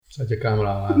Staat je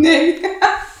camera al aan? Nee.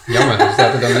 Jammer, dat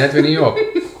staat er dan net weer niet op.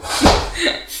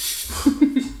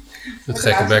 Het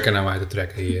gekke bekken naar mij te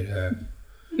trekken hier.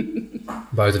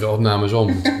 Buiten de opnames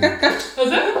om. Wat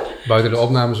is het? Buiten de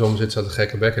opnames om zit ze de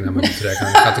gekke bekken naar mij te trekken.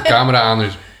 En dan gaat de camera aan.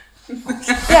 Dus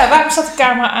Ja, waarom staat de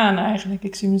camera aan eigenlijk?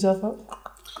 Ik zie mezelf ook.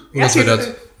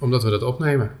 omdat we dat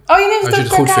opnemen. Oh, je neemt Als je het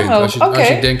het goed vindt. Oké. Als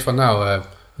je denkt van nou,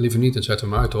 liever niet, dan zet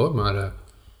hem uit hoor. Maar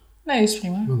Nee, is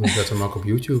prima. dan zet hem ook op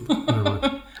YouTube.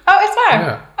 Oh, echt waar?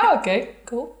 Ja. Oh, oké.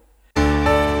 Cool.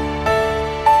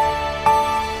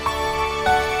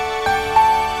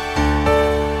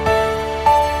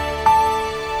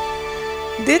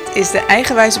 Dit is de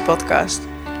Eigenwijze podcast.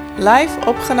 Live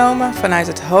opgenomen vanuit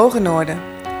het hoge noorden.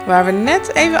 Waar we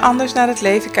net even anders naar het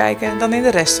leven kijken dan in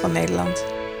de rest van Nederland.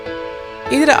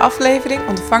 Iedere aflevering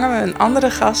ontvangen we een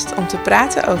andere gast om te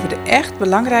praten over de echt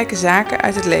belangrijke zaken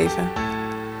uit het leven.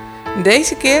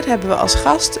 Deze keer hebben we als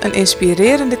gast een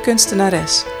inspirerende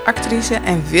kunstenares, actrice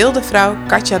en wilde vrouw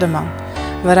Katja de Man.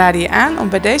 We raden je aan om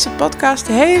bij deze podcast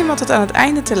helemaal tot aan het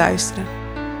einde te luisteren.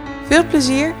 Veel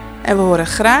plezier en we horen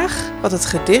graag wat het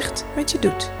gedicht met je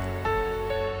doet.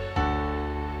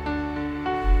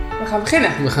 We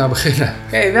gaan beginnen.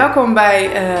 Oké, welkom bij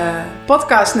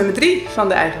podcast nummer 3 van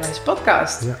de Eigenwijze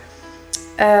podcast.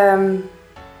 Ja.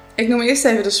 Ik noem eerst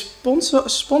even de sponsor.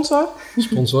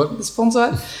 De sponsor.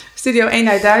 Studio 1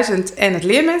 uit 1000 en het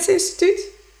Leermenseninstituut.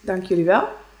 Dank jullie wel.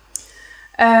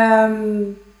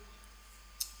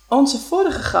 Onze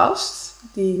vorige gast,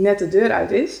 die net de deur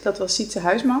uit is, dat was Sietse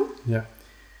Huisman. Ja.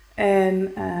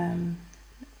 En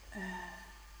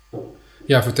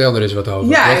Ja, vertel er eens wat over.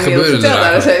 ja, wat gebeurde er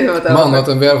daar eens eigenlijk? even wat over. Man, wat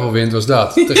een wervelwind was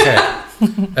dat. Te gek.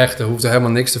 Echt, er hoefde helemaal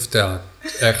niks te vertellen.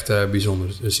 Echt bijzonder.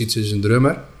 Sietse is een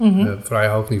drummer. Vrij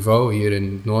hoog niveau hier in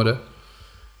het noorden.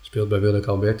 Speelt bij Willeke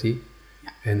Alberti. Ja.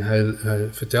 En hij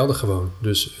vertelde gewoon.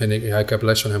 Dus, en ik heb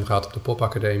les van hem gehad op de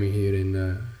popacademie hier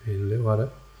in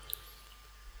Leeuwarden.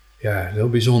 Ja, heel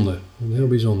bijzonder. Heel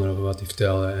bijzonder over wat hij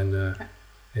vertelde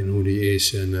en hoe die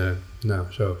is. En nou,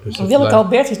 zo. Dus Willeke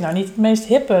Alberti is nou niet het meest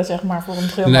hippe, zeg maar, voor een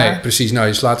drummer. Nee, precies. Nou,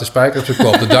 je slaat de spijker op zijn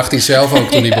kop. Dat dacht hij zelf ook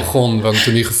toen hij begon. Want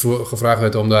toen hij gevraagd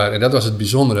werd om daar... En dat was het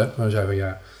bijzondere. Maar hij zei van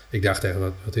ja, ik dacht echt,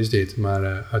 wat is dit?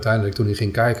 Maar uiteindelijk toen hij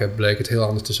ging kijken, bleek het heel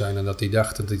anders te zijn dan dat hij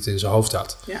dacht dat hij het in zijn hoofd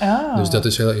had. Ja. Oh. Dus dat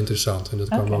is heel interessant. En dat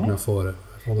kwam ook naar voren.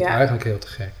 Ik vond het eigenlijk heel te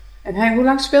gek. En hoe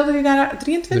lang speelde hij daar?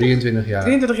 23? 23 jaar.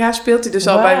 23 jaar speelt hij dus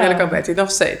al bij Willeke Alberti,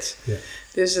 nog steeds. Ja.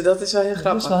 Dus dat is wel heel Dat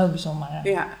grappig. is wel heel bijzonder,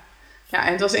 ja. Ja,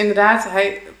 en het was inderdaad,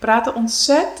 hij praatte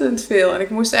ontzettend veel. En ik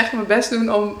moest echt mijn best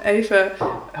doen om even,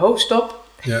 stop.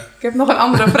 Ja. Ik heb nog een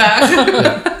andere vraag.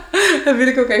 Ja. Daar wil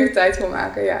ik ook even tijd voor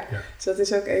maken, ja. Ja. Dus dat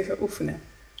is ook even oefenen.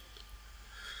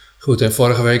 Goed, en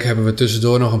vorige week hebben we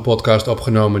tussendoor nog een podcast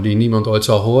opgenomen die niemand ooit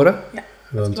zal horen. Ja,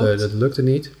 want klopt. dat lukte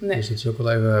niet. Nee. Dus het is ook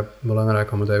wel even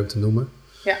belangrijk om het even te noemen.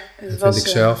 Ja, Dat vind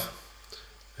ik zelf.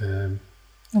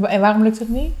 En waarom lukt het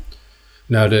niet?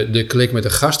 Nou, de klik met de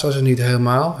gast was er niet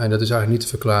helemaal. En dat is eigenlijk niet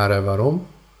te verklaren waarom.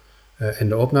 En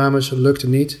de opnames lukten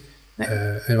niet. Nee.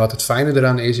 En wat het fijne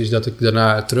eraan is dat ik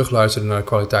daarna terugluisterde naar de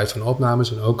kwaliteit van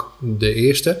opnames. En ook de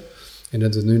eerste. En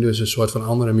dat we nu dus een soort van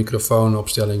andere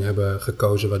microfoonopstelling hebben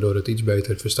gekozen. Waardoor het iets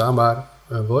beter verstaanbaar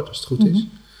wordt, als het goed is.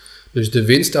 Dus de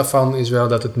winst daarvan is wel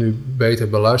dat het nu beter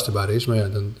beluisterbaar is. Maar ja,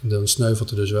 dan sneuvelt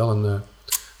er dus wel een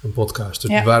podcast.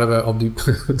 Dus waren we op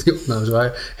die opnames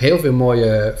waren heel veel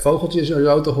mooie vogeltjes en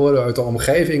zo te horen uit de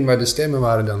omgeving, maar de stemmen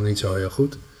waren dan niet zo heel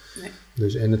goed. Nee.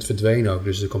 Dus, en het verdween ook,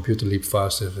 dus de computer liep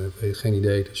vast, geen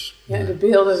idee. Dus, ja, de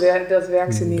beelden, dat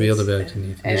werkte niet. De beelden werkten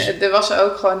niet. En dus, er was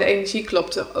ook gewoon, de energie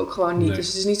klopte ook gewoon niet. Nee. Dus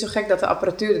het is niet zo gek dat de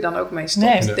apparatuur er dan ook mee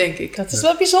stopt, Nee. denk ik. Dat is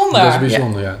wel bijzonder. dat is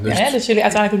bijzonder, ja. Dus, Dus jullie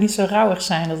uiteindelijk ook niet zo rauwig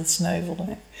zijn dat het sneuvelde.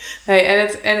 Nee,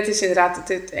 en het is inderdaad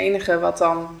het enige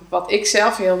wat ik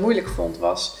zelf heel moeilijk vond,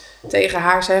 was tegen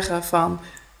haar zeggen van,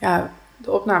 ja,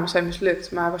 de opnames zijn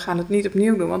mislukt, maar we gaan het niet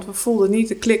opnieuw doen, want we voelden niet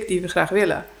de klik die we graag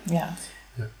willen. Ja.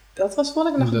 Vond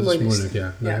ik nog het moeilijkste. Dat is moeilijk,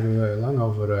 ja. Daar hebben we lang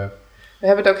over... We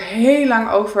hebben het ook heel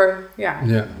lang over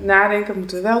nadenken,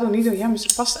 moeten we wel doen, niet doen. Ja, maar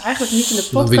ze past eigenlijk niet in de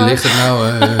podcast. Wie ligt het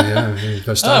nou?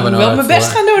 Daar staan we nou ik wil mijn best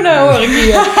gaan doen, hoor ik hier.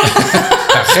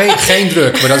 Ja, geen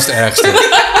druk, maar dat is het ergste.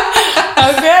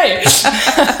 Oké.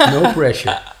 No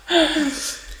pressure.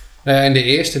 En de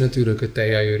eerste natuurlijk,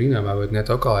 Thea Jurina, waar we het net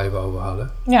ook al even over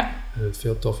hadden. Ja. Er heeft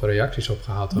veel toffe reacties op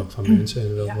gehad ook van mensen.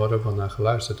 En er wordt ook wel naar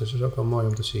geluisterd. Dus dat is ook wel mooi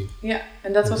om te zien. Ja,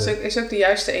 en dat is ook de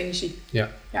juiste energie. Ja.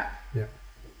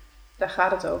 Daar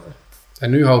gaat het over. En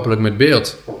nu hopelijk met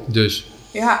beeld. Dus.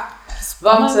 Ja,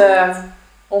 want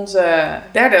onze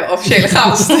derde officiële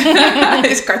gast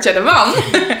is Katja de Man.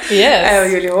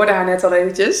 Yes. Jullie hoorden haar net al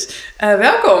eventjes.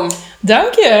 Welkom.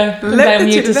 Dank je. Leuk Blij om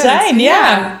dat hier je te er bent. zijn.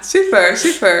 Ja.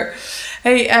 Super.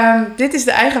 Dit is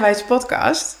de Eigenwijze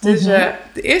podcast. Dus de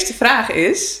eerste vraag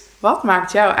is, wat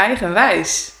maakt jou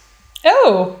eigenwijs?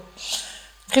 Oh,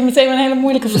 ik geef meteen een hele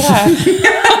moeilijke vraag.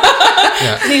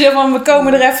 Ja. Niet zo van, we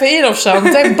komen er even in of zo.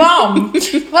 Meteen bam.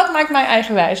 Wat maakt mij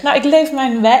eigenwijs? Nou, ik leef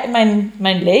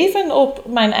mijn leven op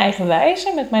mijn eigen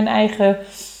wijze. Met mijn eigen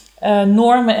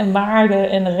normen en waarden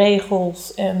en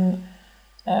regels. En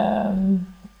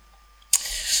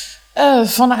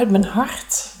vanuit mijn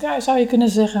hart, zou je kunnen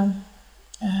zeggen.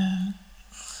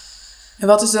 En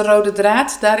wat is de rode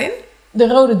draad daarin? De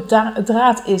rode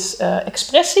draad is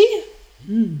expressie.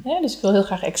 Dus ik wil heel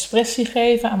graag expressie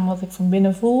geven aan wat ik van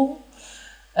binnen voel.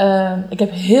 Ik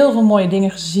heb heel veel mooie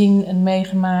dingen gezien en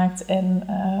meegemaakt en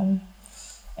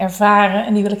ervaren.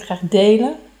 En die wil ik graag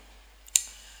delen.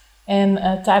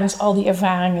 En tijdens al die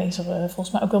ervaringen is er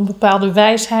volgens mij ook wel een bepaalde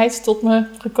wijsheid tot me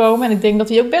gekomen. En ik denk dat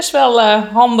die ook best wel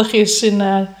handig is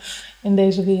in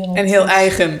deze wereld. En heel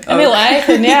eigen. En heel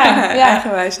eigen, ja.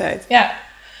 Eigen wijsheid.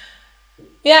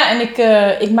 Ja, en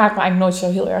ik maak me eigenlijk nooit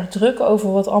zo heel erg druk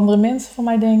over wat andere mensen van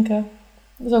mij denken.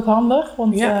 Dat is ook handig,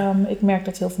 want ik merk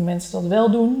dat heel veel mensen dat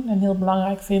wel doen en heel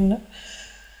belangrijk vinden.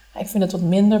 Ik vind het wat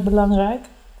minder belangrijk.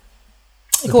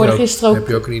 Ik hoorde gisteren ook... Heb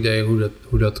je ook een idee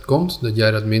hoe dat komt, dat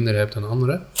jij dat minder hebt dan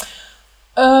anderen?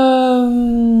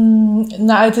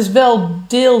 Nou, het is wel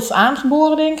deels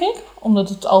aangeboren, denk ik. Omdat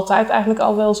het altijd eigenlijk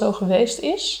al wel zo geweest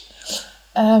is.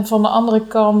 Van de andere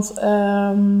kant...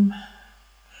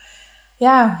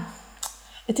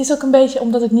 het is ook een beetje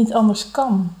omdat ik niet anders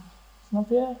kan. Snap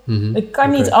je? Mm-hmm. Ik kan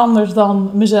niet anders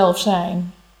dan mezelf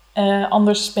zijn.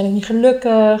 Anders ben ik niet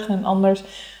gelukkig en anders...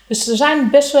 Dus er zijn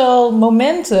best wel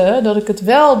momenten dat ik het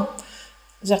wel,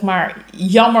 zeg maar,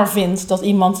 jammer vind dat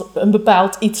iemand een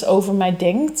bepaald iets over mij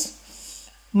denkt.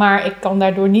 Maar ik kan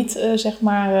daardoor niet,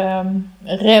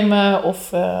 remmen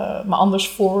of me anders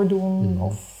voordoen. Mm-hmm.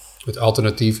 Of... Het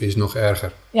alternatief is nog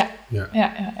erger. Ja,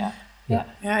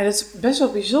 dat is best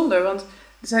wel bijzonder, want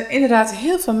er zijn inderdaad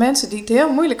heel veel mensen die het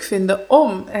heel moeilijk vinden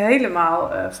om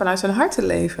helemaal vanuit hun hart te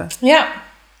leven.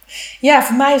 Ja,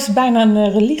 voor mij is het bijna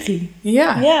een religie.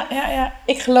 Ja.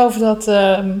 Ik geloof dat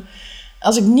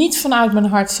als ik niet vanuit mijn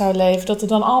hart zou leven, dat er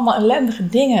dan allemaal ellendige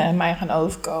dingen in mij gaan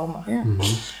overkomen. Ja.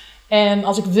 Mm-hmm. En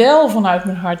als ik wel vanuit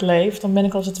mijn hart leef, dan ben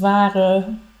ik als het ware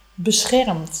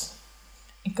beschermd.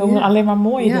 Ik komen er alleen maar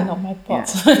mooie dingen op mijn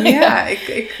pad.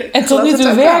 Ik en tot nu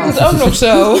toe werkt het ook nog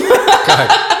zo.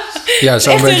 Kijk, ja,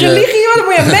 zo'n echt beetje... een religie, wat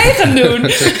moet je mee gaan doen?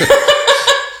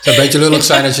 Het zou een beetje lullig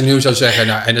zijn als je nu zou zeggen...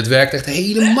 Nou, en het werkt echt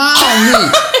helemaal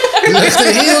niet. Het is echt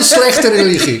een heel slechte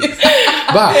religie.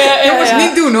 Jongens,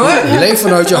 niet doen hoor. Leef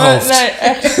vanuit je hoofd. Nee,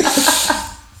 echt.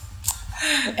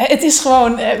 Het is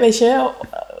gewoon, weet je...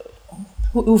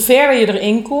 Hoe verder je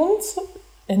erin komt...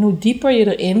 en hoe dieper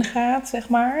je erin gaat, zeg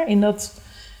maar... in dat,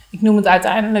 ik noem het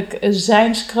uiteindelijk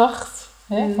zijnskracht...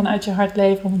 vanuit je hart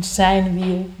leven om te zijn wie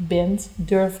je bent.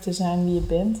 Durven te zijn wie je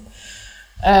bent.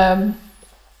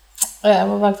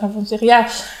 Wat wou ik daarvan zeggen?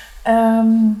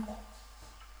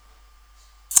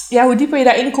 Hoe dieper je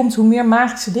daarin komt, hoe meer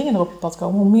magische dingen er op je pad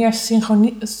komen. Hoe meer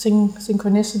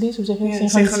synchronicities, hoe zeg je?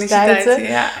 Synchroniciteiten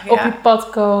op je pad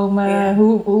komen. Ja.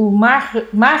 Hoe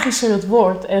magischer het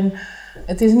wordt. En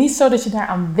het is niet zo dat je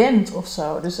daaraan went of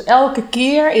zo. Dus elke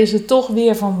keer is het toch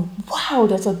weer van... Wauw,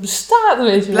 dat het bestaat,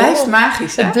 weet je wel. Het blijft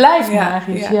magisch, hè? Het blijft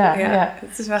magisch, ja.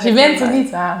 Het is wel dus je went er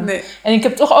niet aan. Nee. En ik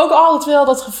heb toch ook altijd wel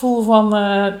dat gevoel van...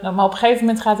 maar op een gegeven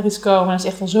moment gaat er iets komen... en dat is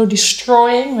echt wel zo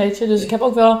destroying, weet je. Dus ik heb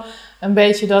ook wel een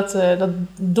beetje dat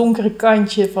donkere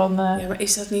kantje van... Ja, maar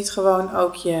is dat niet gewoon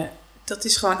ook dat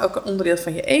is gewoon ook een onderdeel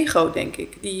van je ego, denk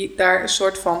ik. Die daar een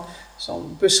soort van...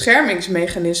 zo'n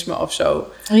beschermingsmechanisme of zo.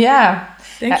 Ja,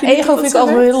 ego vind ik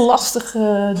altijd een heel lastig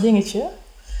dingetje.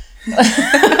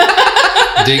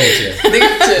 Dingetje.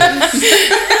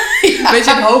 Een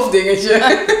beetje een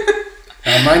hoofddingetje.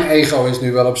 Nou, mijn ego is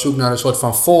nu wel op zoek naar een soort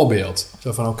van voorbeeld.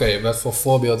 Zo van, oké, wat voor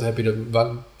voorbeeld heb je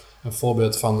een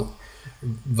voorbeeld van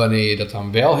wanneer je dat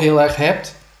dan wel heel erg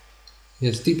hebt?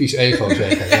 Dat is typisch ego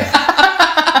zeker, ja.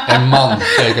 En man,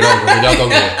 zeker ook, je dat ook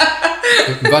weer.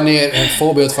 Een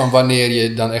voorbeeld van wanneer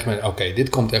je dan echt met... Oké, dit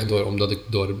komt echt door omdat ik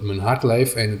door mijn hart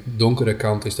leef. En de donkere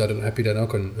kant is daar, heb je dan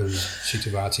ook een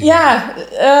situatie? Ja,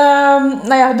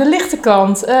 de lichte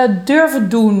kant. Durven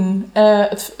doen.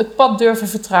 Het pad durven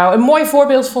vertrouwen. Een mooi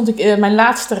voorbeeld vond ik mijn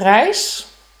laatste reis.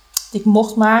 Die ik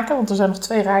mocht maken. Want er zijn nog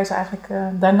 2 reizen eigenlijk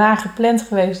daarna gepland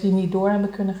geweest. Die niet door hebben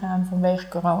kunnen gaan vanwege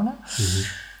corona. Mm-hmm.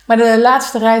 Maar de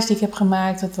laatste reis die ik heb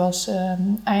gemaakt. Dat was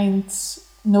eind...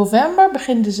 november,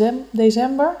 begin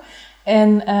december.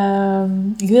 En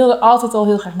ik wilde altijd al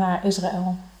heel graag naar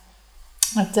Israël.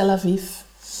 Naar Tel Aviv.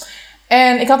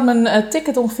 En ik had mijn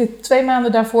ticket ongeveer 2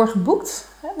 maanden daarvoor geboekt.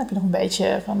 Dan heb je nog een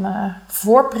beetje van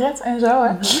voorpret en zo. Hè?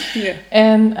 Ja.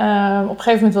 En op een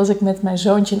gegeven moment was ik met mijn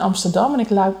zoontje in Amsterdam. En ik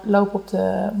loop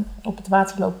op het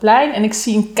Waterloopplein. En ik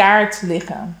zie een kaart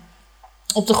liggen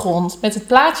op de grond met het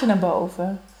plaatje naar boven.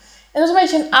 En dat is een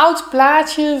beetje een oud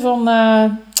plaatje van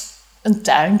een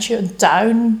tuintje, een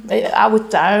tuin, een oude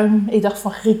tuin. Ik dacht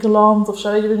van Griekenland of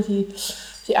zo,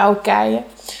 die oude keien.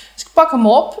 Dus ik pak hem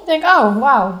op en denk, oh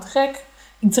wauw, gek.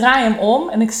 Ik draai hem om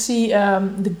en ik zie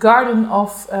The Garden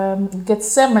of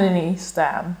Gethsemane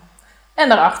staan. En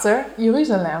daarachter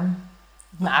Jeruzalem.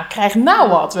 Nou, ik krijg nou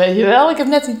wat, weet je wel. Ik heb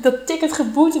net dat ticket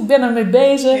geboekt, ik ben ermee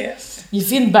bezig. Ja. Je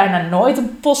vindt bijna nooit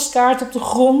een postkaart op de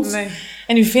grond. Nee.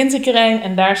 En nu vind ik er een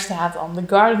en daar staat dan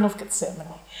The Garden of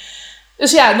Gethsemane.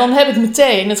 Dus ja, dan heb ik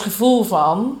meteen het gevoel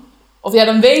van... Of ja,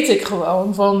 dan weet ik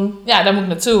gewoon van... Ja, daar moet ik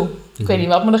naartoe. Ik weet niet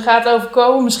wat me er gaat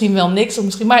overkomen. Misschien wel niks. Of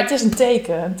misschien, maar het is een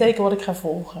teken. Een teken wat ik ga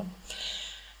volgen.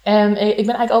 En ik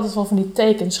ben eigenlijk altijd wel van die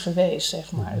tekens geweest,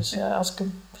 zeg maar. Dus als ik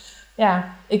hem...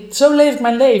 Ja, zo leef ik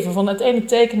mijn leven. Van het ene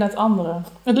teken naar het andere.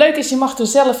 Het leuke is, je mag er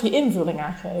zelf je invulling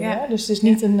aan geven. Ja. Hè? Dus het is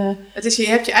niet een... Je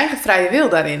hebt je eigen vrije wil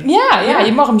daarin. Ja,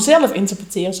 je mag hem zelf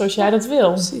interpreteren zoals jij dat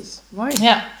wil. Precies, mooi.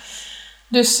 Ja.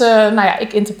 Dus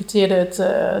ik interpreteerde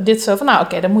dit zo van,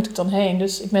 oké, daar moet ik dan heen.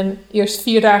 Dus ik ben eerst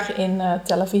 4 dagen in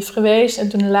Tel Aviv geweest. En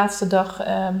toen de laatste dag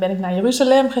ben ik naar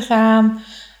Jeruzalem gegaan.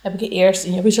 Heb ik eerst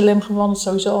in Jeruzalem gewandeld,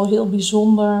 sowieso al heel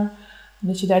bijzonder.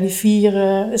 Dat je daar die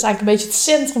vieren... Dat is eigenlijk een beetje het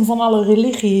centrum van alle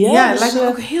religie. Hè? Ja, het dus, lijkt me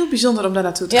ook heel bijzonder om daar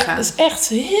naartoe te gaan. Ja, dat is echt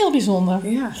heel bijzonder.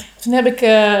 Ja. Toen heb ik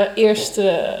eerst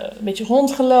een beetje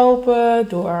rondgelopen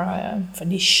door van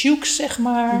die shouks, zeg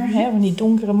maar. Hè, van die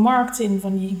donkere markten in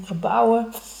van die gebouwen.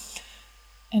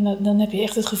 En dan heb je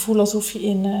echt het gevoel alsof je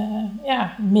in het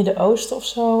Midden-Oosten of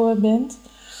zo bent.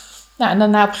 Nou, en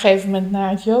daarna op een gegeven moment naar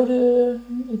het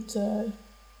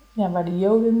waar de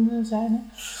Joden zijn.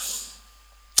 Hè.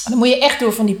 Dan moet je echt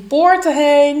door van die poorten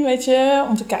heen, weet je,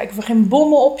 om te kijken of er geen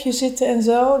bommen op je zitten en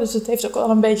zo. Dus het heeft ook wel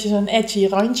een beetje zo'n edgy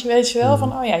randje, weet je wel.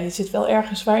 Van, je zit wel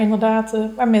ergens waar inderdaad,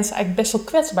 waar mensen eigenlijk best wel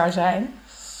kwetsbaar zijn.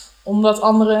 Omdat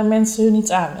andere mensen hun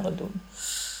iets aan willen doen.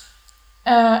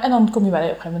 En dan kom je op een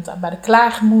gegeven moment bij de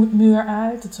klaagmuur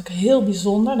uit. Dat is ook heel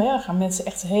bijzonder. Hè? Dan gaan mensen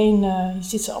echt heen, je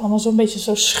ziet ze allemaal zo'n beetje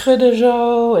zo schudden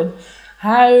zo. En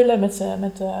huilen met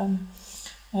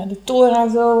de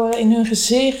Torah zo in hun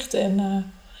gezicht. En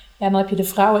dan heb je de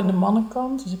vrouwen en de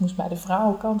mannenkant. Dus ik moest bij de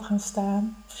vrouwenkant gaan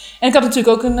staan. En ik had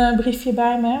natuurlijk ook een briefje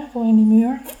bij me, voor in die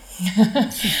muur.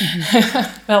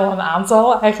 Wel een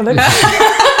aantal eigenlijk.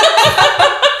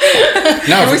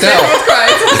 Nou, vertel.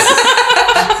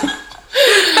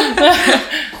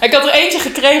 Ik had er eentje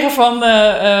gekregen van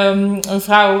een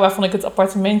vrouw waarvan ik het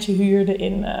appartementje huurde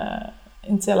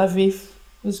in Tel Aviv.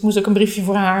 Dus ik moest ook een briefje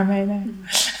voor haar meenemen.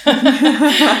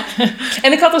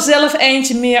 En ik had er zelf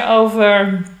eentje meer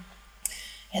over,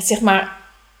 zeg maar,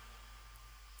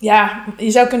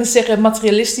 je zou kunnen zeggen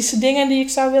materialistische dingen die ik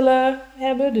zou willen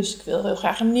hebben. Dus ik wil heel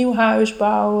graag een nieuw huis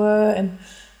bouwen en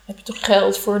daar heb je toch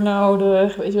geld voor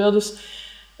nodig, weet je wel. Dus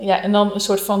ja, en dan een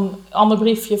soort van ander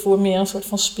briefje voor meer een soort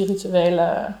van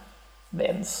spirituele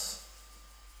wens.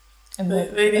 Wil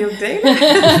je die ook delen?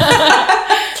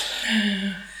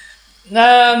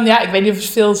 Ik weet niet of het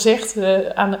veel zegt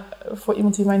voor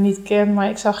iemand die mij niet kent, maar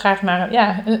ik zou graag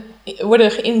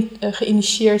worden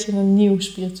geïnitieerd in een nieuw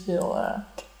spiritueel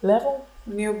level.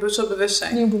 Nieuw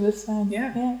bewustzijn. Nieuw bewustzijn.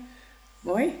 Ja.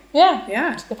 Mooi. Ja.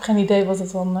 Dus ik heb geen idee wat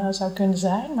het dan zou kunnen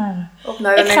zijn, maar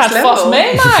ik ga het vast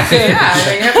meemaken. Ja,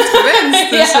 je hebt het gewenst.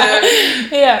 Dus,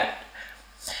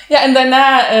 Ja, en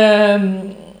daarna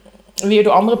weer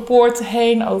door andere poorten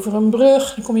heen, over een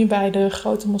brug. Dan kom je bij de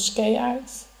grote moskee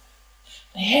uit.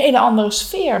 Een hele andere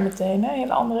sfeer meteen, hè? Een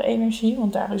hele andere energie.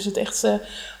 Want daar is het echt,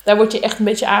 daar word je echt een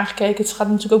beetje aangekeken. Het gaat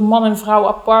natuurlijk ook man en vrouw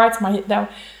apart. Maar daar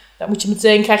moet je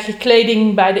meteen, krijg je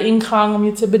kleding bij de ingang om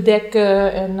je te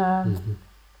bedekken. En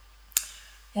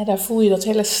daar voel je dat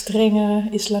hele strenge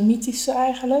islamitische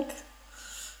eigenlijk.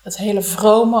 Dat hele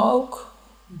vrome ook.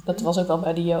 Dat was ook wel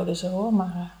bij de Joden zo hoor.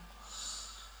 Maar,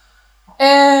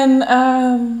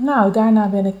 daarna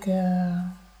ben ik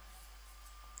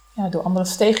door andere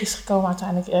steegjes gekomen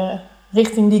uiteindelijk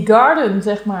richting die garden,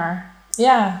 zeg maar.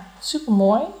 Ja,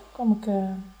 supermooi.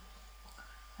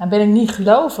 Ben ik niet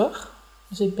gelovig.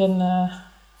 Dus ik ben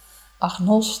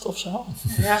agnost of zo.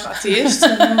 Ja, atheïst.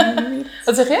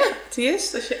 Wat zeg je?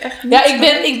 Atheïst, als je echt niet... Ja,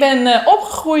 ik ben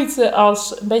opgegroeid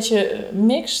als een beetje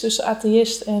mix tussen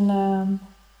atheïst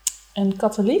en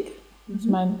katholiek. Dus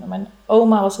mijn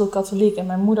oma was heel katholiek en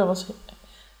mijn moeder was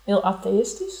heel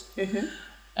atheïstisch.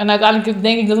 En uiteindelijk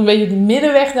denk ik dat een beetje de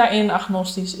middenweg daarin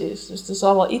agnostisch is. Dus er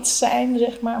zal wel iets zijn,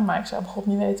 zeg maar ik zou bij God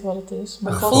niet weten wat het is.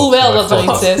 Maar ik voel wel dat er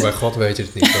iets is. Bij God weet je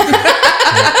het niet.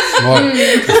 Mooi.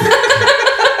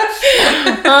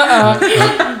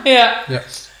 Ja. Ja.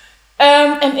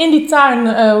 En in die tuin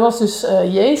was dus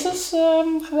Jezus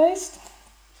geweest.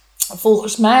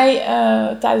 Volgens mij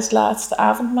tijdens het laatste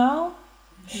avondmaal.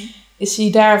 Is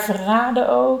hij daar verraden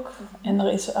ook. En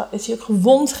is hij ook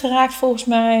gewond geraakt volgens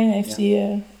mij. Heeft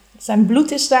hij, zijn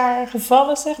bloed is daar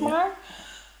gevallen, zeg maar.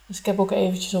 Dus ik heb ook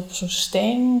eventjes op zo'n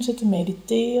steen zitten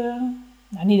mediteren.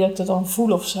 Nou, niet dat ik dat dan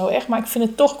voel of zo echt. Maar ik vind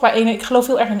het toch ik geloof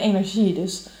heel erg in energie.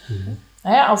 Dus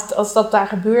als dat daar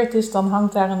gebeurd is, dan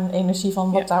hangt daar een energie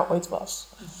van wat daar ooit was.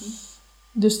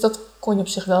 Dus dat kon je op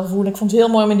zich wel voelen. Ik vond het heel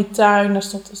mooi om in die tuin. Daar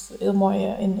stond heel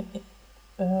mooi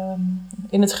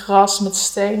in het gras met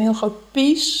steen. Een heel groot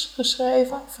peace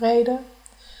geschreven. Vrede.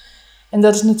 En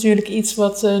dat is natuurlijk iets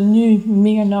wat nu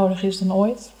meer nodig is dan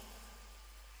ooit.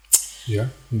 Ja,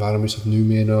 waarom is dat nu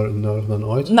meer nodig dan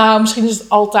ooit? Nou, misschien is het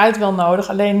altijd wel nodig.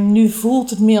 Alleen nu voelt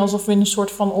het meer alsof we in een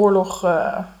soort van oorlog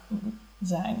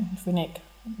zijn, vind ik.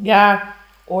 Ja,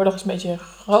 oorlog is een beetje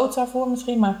groot daarvoor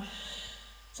misschien. Maar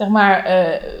zeg maar,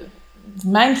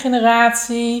 mijn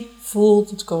generatie voelt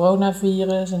het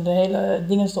coronavirus en de hele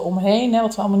dingen eromheen. Hè,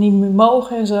 wat we allemaal niet meer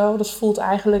mogen en zo. Dat voelt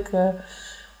eigenlijk...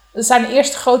 het zijn de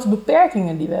eerste grote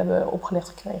beperkingen die we hebben opgelegd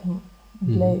gekregen in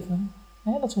het leven.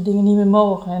 Hè, dat we dingen niet meer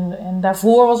mogen. En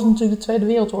daarvoor was het natuurlijk de Tweede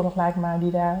Wereldoorlog, lijkt mij,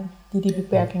 die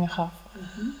beperkingen gaf.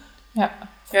 Ja,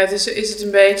 dus is het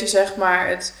een beetje, zeg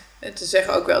maar, te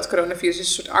zeggen ook wel, het coronavirus is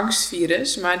een soort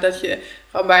angstvirus, maar dat je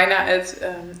gewoon bijna het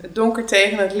donker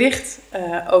tegen het licht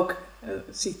ook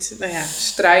ziet. Nou ja,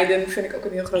 strijden vind ik ook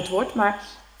een heel groot woord, maar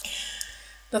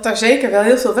dat daar zeker wel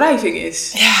heel veel wrijving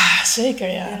is. Ja,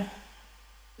 zeker, ja.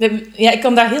 Ja, ik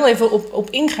kan daar heel even op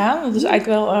ingaan. Dat is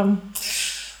eigenlijk wel...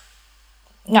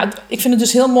 ik vind het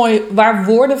dus heel mooi waar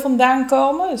woorden vandaan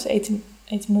komen. Dus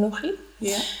etymologie.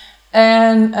 Ja.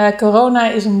 En corona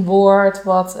is een woord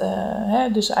wat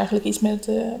dus eigenlijk iets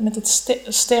met het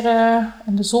sterren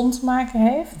en de zon te maken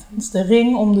heeft. Het is de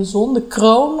ring om de zon, de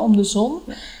kroon om de zon.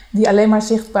 Die alleen maar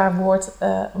zichtbaar wordt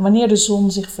wanneer de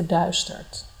zon zich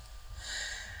verduistert.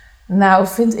 Nou,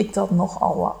 vind ik dat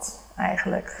nogal wat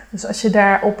eigenlijk. Dus als je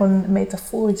daar op een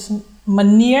metaforische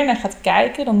manier naar gaat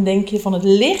kijken, dan denk je van het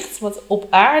licht wat op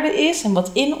aarde is en wat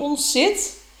in ons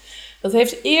zit. Dat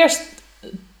heeft eerst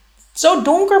zo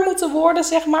donker moeten worden,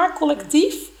 zeg maar,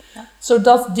 collectief. Ja.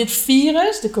 Zodat dit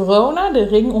virus, de corona, de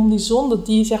ring om die zon, dat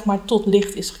die zeg maar tot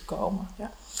licht is gekomen.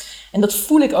 Ja. En dat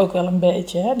voel ik ook wel een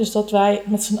beetje. Hè? Dus dat wij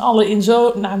met z'n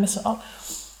allen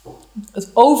het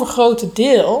overgrote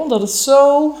deel, dat het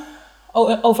zo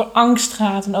over angst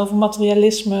gaat en over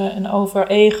materialisme en over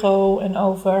ego en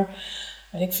over,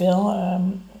 weet ik veel,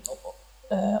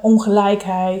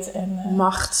 ongelijkheid en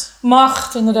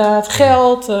macht inderdaad,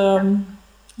 geld.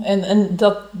 En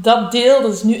dat deel,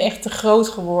 dat is nu echt te groot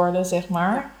geworden, zeg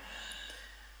maar.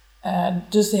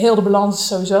 Dus de hele balans is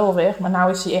sowieso al weg, maar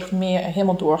nu is hij echt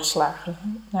helemaal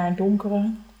doorgeslagen naar het donkere.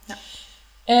 Ja.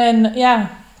 En ja,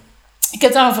 ik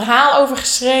heb daar een verhaal over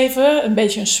geschreven, een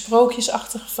beetje een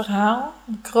sprookjesachtig verhaal.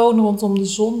 De kroon rondom de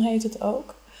zon heet het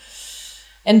ook.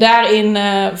 En daarin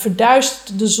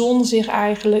verduistert de zon zich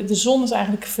eigenlijk. De zon is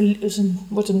eigenlijk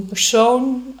wordt een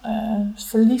persoon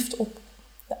verliefd op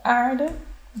de aarde.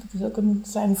 Dat is ook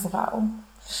zijn vrouw.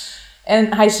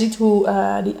 En hij ziet hoe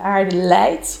die aarde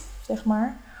lijdt, zeg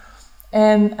maar.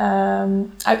 En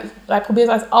hij probeert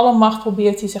uit alle macht,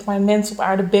 zeg maar, mensen op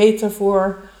aarde beter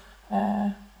voor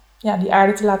die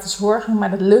aarde te laten zorgen. Maar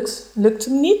dat lukt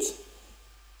hem niet.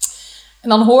 En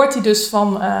dan hoort hij dus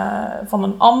van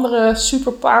een andere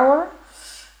superpower.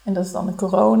 En dat is dan de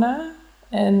corona.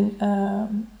 En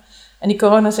die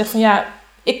corona zegt van ja,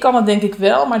 ik kan het denk ik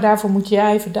wel, maar daarvoor moet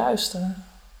jij verduisteren.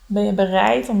 Ben je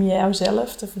bereid om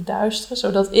jouzelf te verduisteren,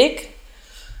 zodat ik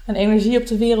een energie op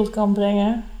de wereld kan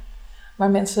brengen waar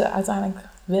mensen uiteindelijk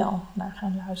wel naar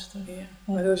gaan luisteren.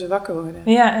 Ja, waardoor ze wakker worden.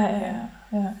 Ja.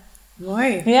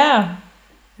 Mooi. Ja.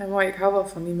 Ja, mooi. Ik hou wel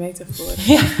van die metaforen.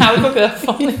 Ja, hou ik ook wel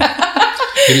van.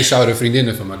 Jullie zouden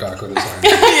vriendinnen van elkaar kunnen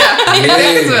zijn. Ja, ik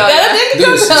denk het wel. Ja, dat denk ik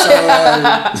dus, ook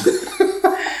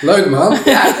wel. Leuk man.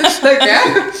 Ja, dat is leuk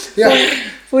hè? Ja.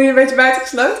 Voel je een beetje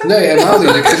buitengesloten? Nee, helemaal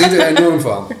niet. Ik geniet er enorm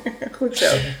van. Goed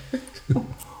zo.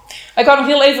 Ik kan nog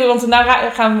heel even, want daarna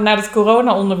gaan we naar het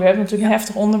corona-onderwerp, dat natuurlijk een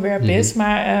heftig onderwerp is.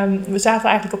 Maar we zaten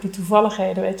eigenlijk op die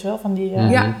toevalligheden, weet je wel, van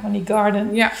die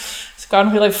garden. Ja. Dus ik kan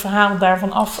nog heel even een verhaal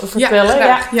daarvan af vertellen.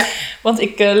 Ja. Want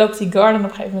ik loop die garden op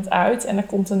een gegeven moment uit en er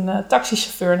komt een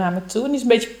taxichauffeur naar me toe. En die is een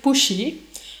beetje pushy.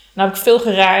 Nou heb ik veel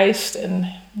gereisd en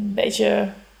een beetje,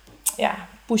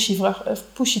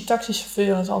 pushy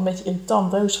taxichauffeur is al een beetje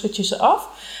irritant. Hoe schud je ze af?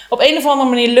 Op een of andere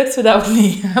manier lukte dat ook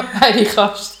niet bij die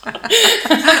gast.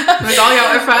 Met al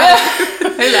jouw ervaring.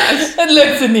 Helaas. Het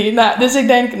lukte niet. Nou, dus ik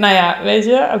denk, nou ja, weet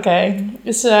je, oké.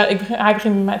 Dus hij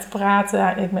begint met mij te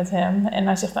praten, ik met hem. En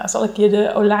hij zegt, nou, zal ik je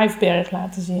de Olijfberg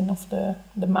laten zien? Of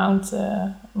de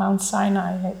Mount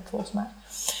Sinai heet het volgens mij.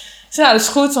 Ik zei, nou, dat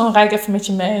is goed, dan rijd ik even met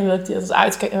je mee. En wil ik dat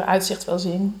uitzicht wel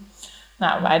zien.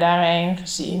 Nou, wij daarheen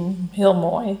gezien. Heel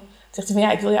mooi. Toen zegt hij van,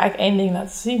 ja, ik wil je eigenlijk één ding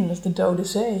laten zien. Dat is de Dode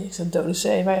Zee. Ik zei, de Dode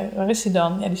Zee, waar is die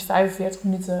dan? Ja, die is 45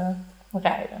 minuten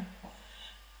rijden.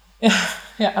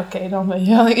 Ja, oké, dan weet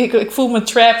je wel. Ik voel me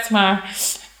trapped, maar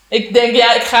ik denk,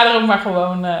 ja, ik ga er ook maar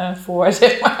gewoon voor,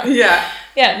 zeg maar.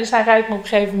 Ja, dus hij rijdt me op een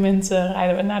gegeven moment,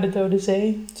 rijden we naar de Dode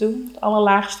Zee toe. Het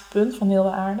allerlaagste punt van heel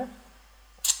de aarde.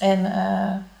 En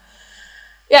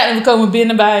en we komen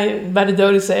binnen bij de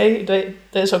Dode Zee.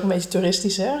 Dat is ook een beetje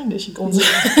toeristisch, hè. Dus je komt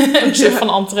een soort van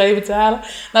entree betalen.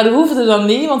 Nou, dat hoefde dan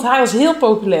niet, want hij was heel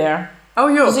populair.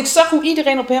 Oh joh. Dus ik zag hoe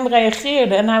iedereen op hem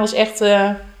reageerde. En hij was echt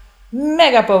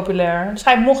mega populair. Dus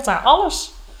hij mocht daar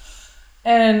alles.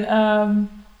 En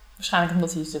waarschijnlijk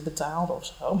omdat hij het betaalde of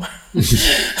zo.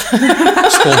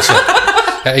 Sponsor.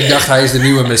 Ja, ik dacht hij is de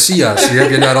nieuwe Messias. Die heb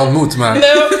je daar ontmoet, maar...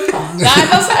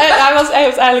 Hij was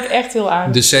eigenlijk echt heel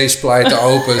aardig. De zee splijten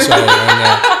open, zo. En,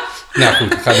 nou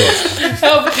goed, ga door.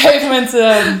 En op een gegeven moment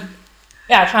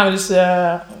gaan we dus...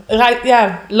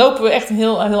 lopen we echt een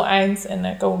heel eind.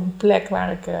 En komen we op een plek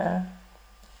waar ik...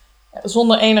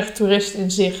 zonder enig toerist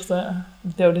in zicht de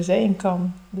Dode Zee in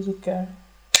kan. Dus ik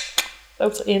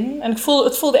loop erin. En het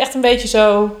voelde echt een beetje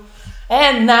zo...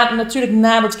 natuurlijk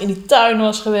nadat ik in die tuin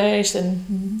was geweest. En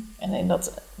in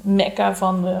dat mekka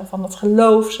van dat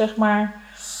geloof, zeg maar.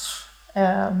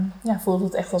 Voelde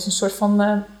het echt als een soort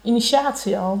van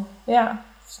initiatie al. Ja.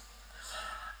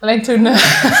 Alleen toen...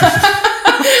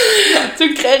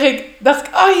 toen dacht ik,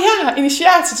 oh ja,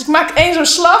 initiatie. Dus ik maak één zo'n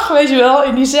slag, weet je wel,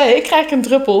 in die zee. Ik krijg een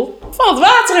druppel van het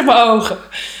water in mijn ogen.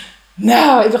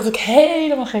 Nou, ik dacht dat ik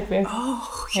helemaal gek werd. Oh,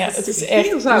 ja, het is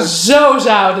echt zo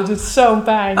zout. Dat doet zo'n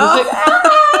pijn. Dus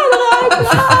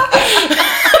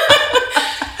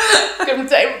ik heb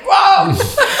meteen, wow.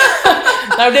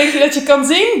 Nou, denk je dat je kan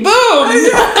zien? Boom!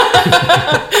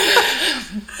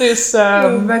 Dus,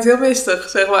 het werd heel mistig,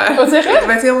 zeg maar. Wat zeg je? Het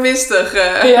werd heel mistig.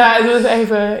 Ja, het was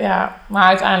even, ja. Maar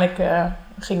uiteindelijk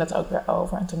ging dat ook weer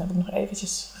over. En toen heb ik nog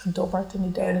eventjes gedobberd in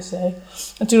die Dode Zee.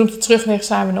 En toen op de terugweg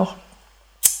zijn we nog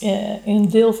in een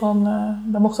deel van...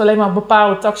 daar mochten alleen maar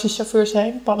bepaalde taxichauffeurs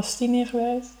heen. Palestinië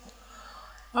geweest.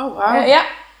 Oh, wauw. Ja.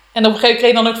 En op een gegeven moment kreeg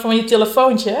je dan ook van je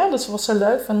telefoontje. Hè? Dat was zo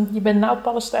leuk. Van, je bent nou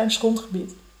Palestijns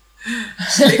grondgebied.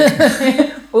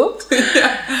 Oeps. Ja.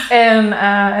 En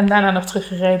daarna nog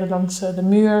teruggereden langs de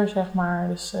muur, zeg maar.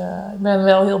 Dus ik ben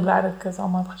wel heel blij dat ik het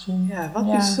allemaal heb gezien. Ja,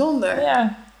 wat bijzonder.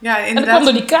 Ja, inderdaad. En dat kwam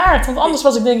door die kaart. Want anders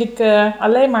was ik denk ik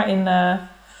alleen maar in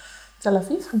Tel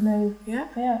Aviv gebleven. Ja?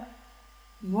 Ja.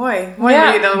 Mooi hoe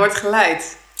je dan wordt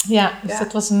geleid. Ja, dus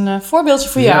dat was een voorbeeldje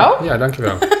voor jou. Ja,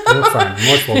 dankjewel. Heel fijn.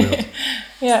 Mooi voorbeeld.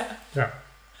 Ja.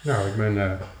 Nou, ik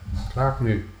ben klaar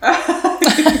nu.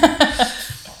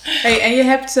 Hey, en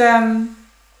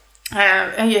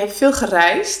je hebt veel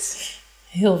gereisd.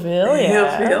 Heel veel, ja. Heel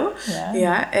veel.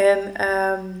 Ja.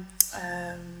 En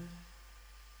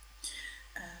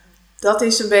dat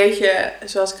is een beetje,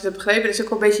 zoals ik het heb begrepen, dat is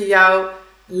ook een beetje jouw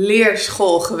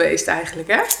leerschool geweest eigenlijk,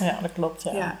 hè? Ja, dat klopt,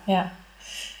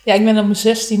 ja, ik ben op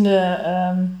mijn 16e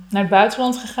naar het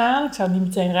buitenland gegaan. Ik zou het niet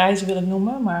meteen reizen willen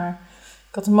noemen, maar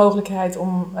ik had de mogelijkheid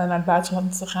om naar het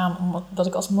buitenland te gaan omdat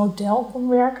ik als model kon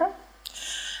werken.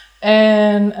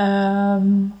 En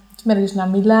toen ben ik dus naar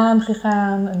Milaan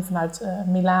gegaan. En vanuit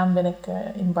Milaan ben ik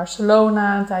in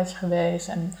Barcelona een tijdje geweest.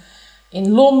 En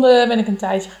in Londen ben ik een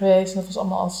tijdje geweest. En dat was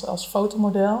allemaal als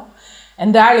fotomodel.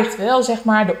 En daar ligt wel, zeg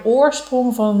maar, de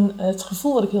oorsprong van het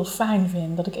gevoel dat ik heel fijn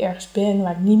vind. Dat ik ergens ben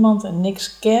waar ik niemand en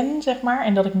niks ken, zeg maar.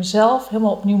 En dat ik mezelf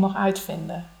helemaal opnieuw mag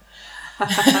uitvinden.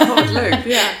 Wat leuk,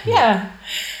 ja. Ja.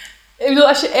 Ik bedoel,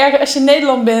 als je in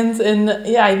Nederland bent en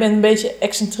je bent een beetje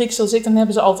excentriek zoals ik, dan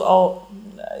hebben ze altijd al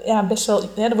best wel,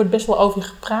 er wordt best wel over je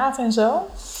gepraat en zo.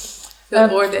 Veel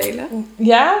oordelen.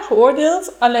 Ja,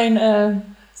 geoordeeld. Alleen het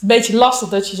is een beetje lastig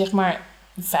dat je zeg maar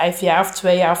 5 jaar of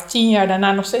 2 jaar of 10 jaar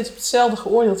daarna nog steeds op hetzelfde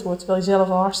geoordeeld wordt, terwijl je zelf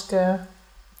al hartstikke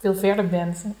veel verder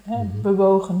bent,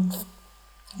 bewogen,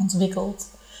 ontwikkeld.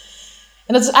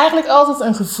 En dat is eigenlijk altijd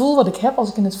een gevoel wat ik heb als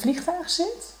ik in het vliegtuig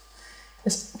zit.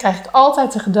 Dus krijg ik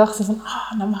altijd de gedachte van,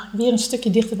 nou mag ik weer een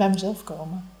stukje dichter bij mezelf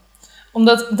komen.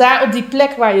 Omdat daar op die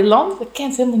plek waar je landt, daar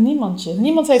kent helemaal niemand je.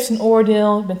 Niemand heeft een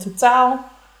oordeel, je bent totaal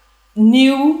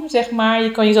nieuw, zeg maar.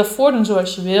 Je kan jezelf voordoen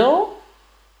zoals je wil.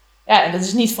 Ja, en dat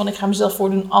is niet van, ik ga mezelf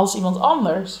voordoen als iemand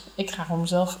anders. Ik ga gewoon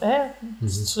mezelf,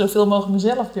 zoveel mogelijk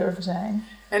mezelf durven zijn.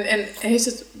 En heeft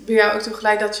het bij jou ook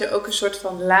tegelijk dat je ook een soort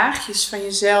van laagjes van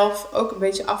jezelf ook een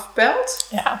beetje afpelt?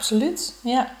 Ja, absoluut.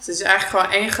 Ja. Dus het is eigenlijk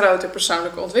gewoon één grote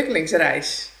persoonlijke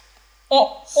ontwikkelingsreis.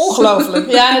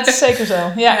 Ongelooflijk. Ja, het is zeker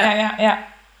zo. Ja.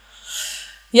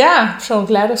 Ja, persoonlijk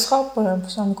leiderschap,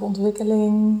 persoonlijke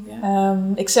ontwikkeling. Ja.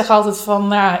 Ik zeg altijd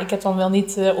van, ik heb dan wel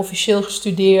niet officieel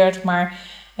gestudeerd, maar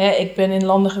ik ben in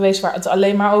landen geweest waar het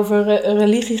alleen maar over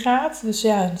religie gaat. Dus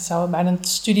ja, dat zou bijna een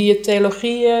studie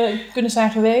theologie kunnen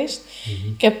zijn geweest.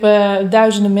 Mm-hmm. Ik heb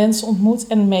duizenden mensen ontmoet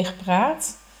en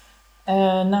meegepraat.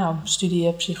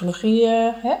 Studie psychologie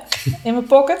in mijn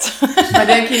pocket. Maar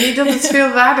denk je niet dat het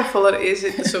veel waardevoller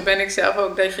is? Zo ben ik zelf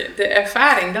ook, dat je de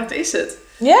ervaring, dat is het.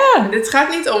 Ja. Dit gaat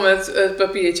niet om het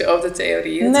papiertje of de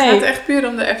theorie. Het Nee. gaat echt puur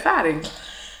om de ervaring.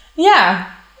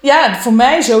 Ja, voor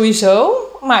mij sowieso.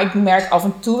 Maar ik merk af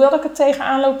en toe wel dat ik er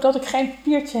tegenaan loop dat ik geen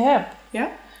papiertje heb. Ja?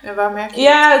 En waar merk je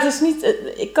Ja, het is niet.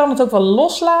 Ik kan het ook wel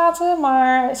loslaten,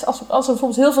 maar als er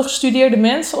bijvoorbeeld heel veel gestudeerde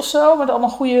mensen of zo, met allemaal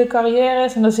goede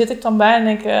carrières, en daar zit ik dan bij en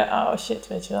denk ik, oh shit,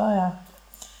 weet je wel, ja.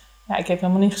 Ja, ik heb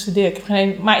helemaal niet gestudeerd. Ik heb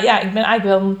geen. Maar ja, ik ben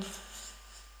eigenlijk wel.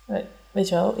 Weet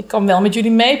je wel, ik kan wel met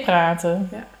jullie meepraten.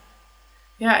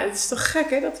 Ja, het is toch gek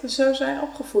hè, dat we zo zijn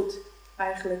opgevoed,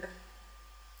 eigenlijk.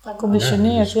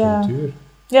 Geconditioneerd, Ja, ja. dat is cultuur.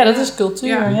 Ja, dat is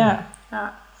cultuur, Ja.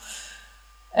 ja.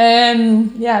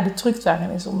 En ja, de truc daarin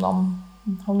is om dan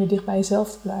gewoon weer dicht bij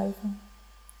jezelf te blijven.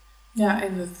 Ja,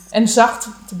 En zacht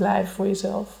te blijven voor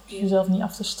jezelf. Ja. Jezelf niet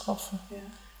af te straffen. Ja.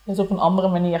 Je hebt op een andere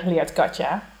manier geleerd,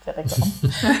 Katja, zeg ik dan.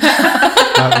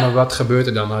 Maar wat gebeurt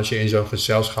er dan als je in zo'n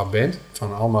gezelschap bent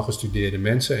van allemaal gestudeerde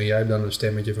mensen en jij hebt dan een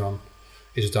stemmetje van,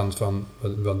 is het dan van,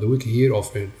 wat doe ik hier?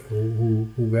 Of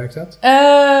hoe werkt dat?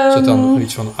 Is dat dan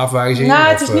iets van afwijzing? Nou,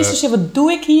 het of, is niet zozeer wat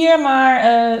doe ik hier, maar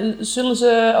zullen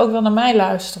ze ook wel naar mij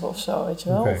luisteren of zo, weet je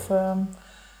wel? Okay.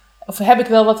 Of heb ik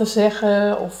wel wat te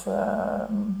zeggen? Of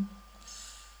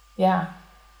ja,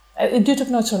 het duurt ook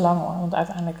nooit zo lang hoor, want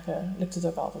uiteindelijk lukt het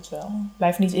ook altijd wel. Ik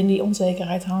blijf niet in die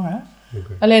onzekerheid hangen.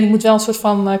 Okay. Alleen ik moet wel een soort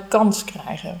van kans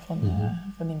krijgen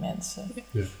van die mensen.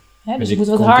 Ja. Hè, dus die ik moet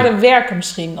wat komt harder werken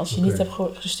misschien als je Oké. niet hebt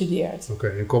gestudeerd. Oké,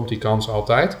 en komt die kans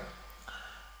altijd?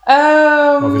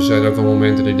 Of is er ook wel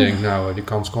momenten dat je denkt, nou, die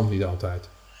kans komt niet altijd?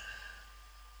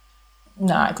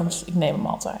 Nou, ik neem hem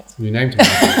altijd. Je neemt hem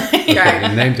altijd. Ja. Je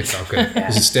neemt het, oké. Ja.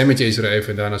 Dus het stemmetje is er even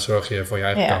en daarna zorg je voor je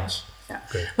eigen Ja. kans. Ja.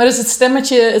 Oké. Maar dus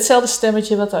hetzelfde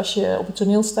stemmetje wat als je op het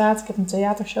toneel staat. Ik heb een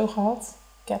theatershow gehad.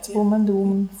 Catwoman, The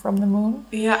Woman from the Moon.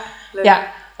 Ja, leuk. Ja,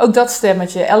 ook dat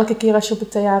stemmetje. Elke keer als je op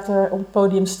het theater, op het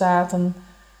podium staat. Dan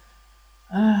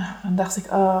dacht ik,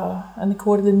 en ik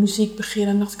hoorde de muziek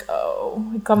beginnen. En dacht ik,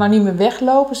 ik kan nou niet meer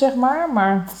weglopen, zeg maar.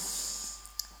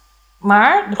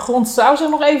 Maar de grond zou zich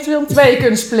nog eventueel in 2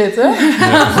 kunnen splitten.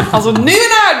 Ja. Als er nu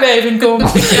een aardbeving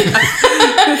komt.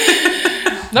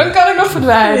 Dan kan ik nog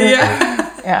verdwijnen.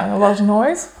 Ja, dat was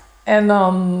nooit. En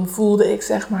dan voelde ik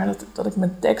zeg maar dat ik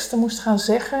mijn teksten moest gaan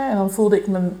zeggen. En dan voelde ik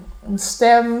mijn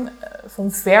stem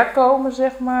van ver komen,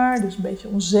 zeg maar. Dus een beetje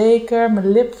onzeker,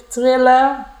 mijn lip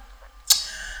trillen.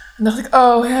 En dacht ik,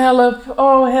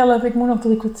 oh help, ik moet nog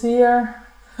 3 kwartier.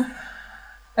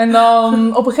 En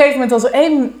dan op een gegeven moment was er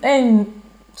één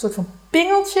soort van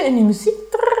pingeltje in die muziek.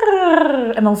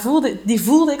 En dan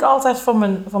voelde ik altijd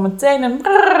van mijn tenen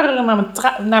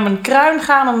naar mijn kruin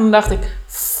gaan. En dan dacht ik,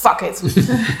 fuck it.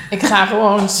 Ik ga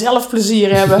gewoon zelf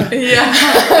plezier hebben. Ja,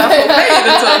 daarvoor ben je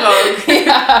het dan ook.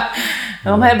 Ja. En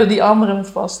dan hebben die anderen het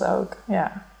vast ook.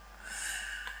 Ja.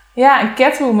 Ja, en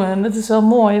Catwoman, dat is wel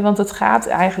mooi, want het gaat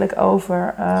eigenlijk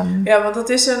over... Ja, want dat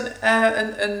is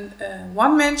een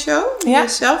one-man show die Ja. je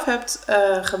zelf hebt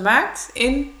gemaakt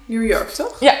in New York,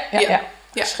 toch? Ja. Ja.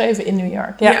 Geschreven in New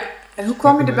York. Ja. En hoe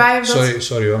kwam je erbij? Om dat...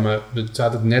 Sorry hoor, maar we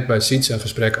zaten net bij Siets een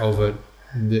gesprek over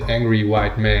The Angry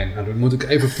White Man. Nou, daar moet ik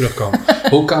even op terugkomen.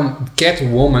 Hoe kan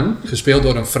Catwoman, gespeeld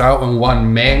door een vrouw, een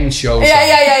one-man show zijn?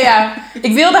 Ja.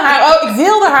 Ik wilde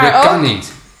haar Dat ook. kan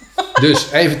niet.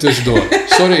 Dus even tussendoor.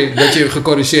 Sorry dat je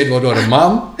gecorrigeerd wordt door een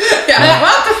man. Ja,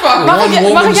 what the fuck? Mag ik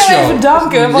jou show. even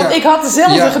danken? Want Ja. ik had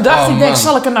dezelfde Ja, gedachte. Ik denk, man.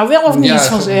 zal ik er nou wel of niet Ja, iets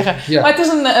van zeggen? ja. Maar het is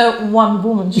een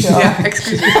one-woman show. Ja,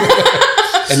 excuus.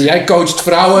 En jij coacht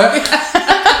vrouwen.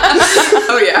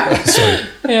 Oh ja. Sorry.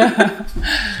 Ja.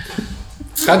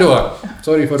 Ga door.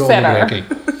 Sorry voor de Verder. onderbreking.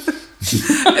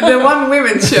 De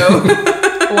one-woman show.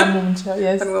 One-woman show,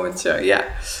 yes. One-woman show, ja.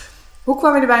 Hoe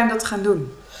kwam je erbij om dat te gaan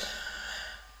doen?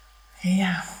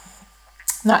 Ja.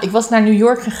 Nou, ik was naar New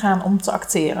York gegaan om te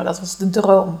acteren. Dat was de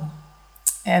droom.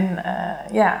 En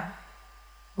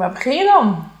waar begin je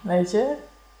dan? Weet je?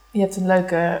 Je hebt een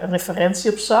leuke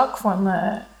referentie op zak van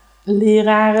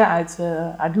leraren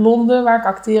uit Londen, waar ik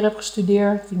acteren heb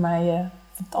gestudeerd, die mij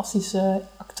fantastische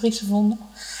actrice vonden.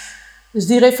 Dus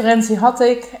die referentie had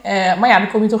ik. Maar ja, dan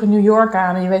kom je toch in New York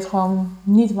aan en je weet gewoon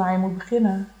niet waar je moet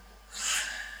beginnen.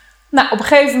 Nou, op een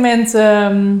gegeven moment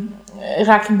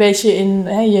raak je een beetje in...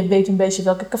 je weet een beetje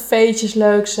welke cafeetjes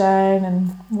leuk zijn.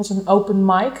 En dat was een open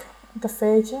mic, een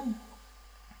cafeetje.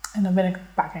 En dan ben ik een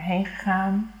paar keer heen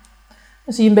gegaan.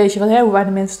 Dan zie je een beetje waar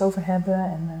de mensen het over hebben.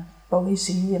 En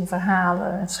poëzie en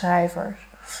verhalen en schrijvers.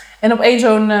 En op één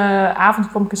zo'n avond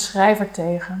kwam ik een schrijver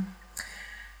tegen.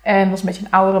 En dat was een beetje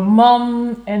een oudere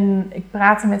man. En ik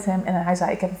praatte met hem en hij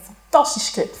zei, ik heb een fantastisch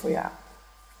script voor jou.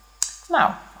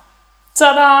 Nou,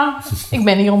 tada! Ik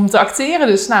ben hier om te acteren,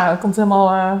 dus nou, het komt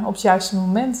helemaal op het juiste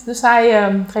moment. Dus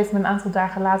hij geeft me een aantal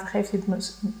dagen later geeft hij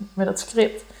het me dat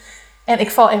script. En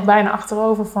ik val echt bijna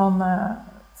achterover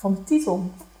van de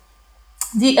titel.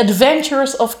 The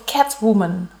Adventures of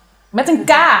Catwoman. Met een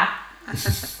K.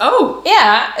 Oh.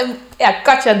 Ja,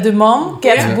 Katja de Man,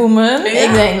 Catwoman. Ja.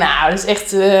 Ik denk, nou, dat is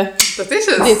echt... dat is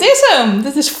het. Dit is hem.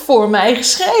 Dit is voor mij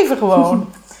geschreven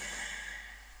gewoon.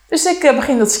 Dus ik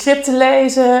begin dat script te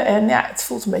lezen. En ja, het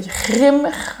voelt een beetje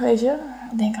grimmig, weet je.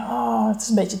 Ik denk, het is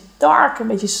een beetje dark, een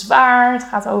beetje zwaar. Het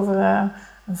gaat over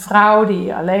een vrouw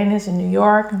die alleen is in New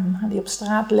York. En die op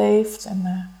straat leeft.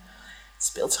 En het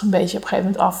speelt zich een beetje op een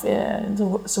gegeven moment af.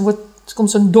 Ze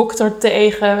komt zo'n dokter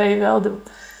tegen, weet je wel.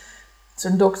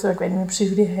 Zo'n dokter, ik weet niet meer precies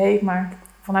hoe die heet, maar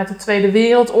vanuit de Tweede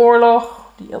Wereldoorlog,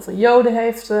 die heel veel Joden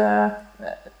heeft,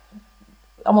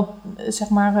 allemaal, zeg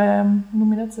maar, hoe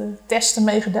noem je dat, testen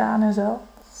meegedaan en zo.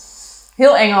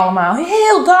 Heel eng allemaal,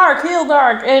 heel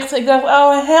dark, echt. Ik dacht,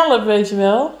 help, weet je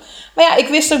wel. Maar ja, ik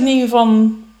wist ook niet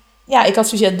van, ik had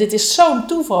zoiets, dit is zo'n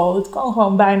toeval, het kan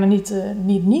gewoon bijna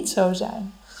niet zo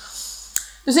zijn.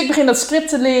 Dus ik begin dat script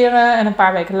te leren en een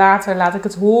paar weken later laat ik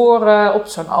het horen op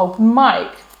zo'n open mic.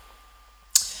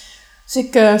 Dus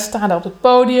ik sta daar op het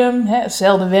podium,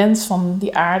 hetzelfde wens van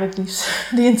die aarde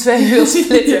die in twee wil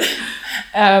splitten.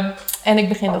 En ik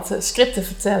begin dat script te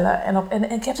vertellen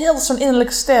en ik heb heel zo'n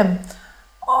innerlijke stem.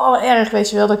 Oh, erg, weet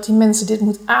je wel, dat ik die mensen dit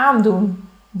moet aandoen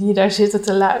die daar zitten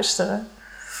te luisteren.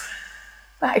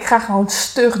 Nou, ik ga gewoon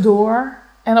stug door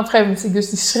en op een gegeven moment zie ik dus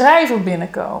die schrijver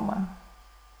binnenkomen.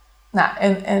 Nou,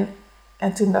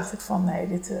 en toen dacht ik van,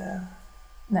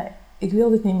 nee, ik wil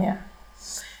dit niet meer.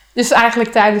 Dus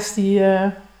eigenlijk tijdens die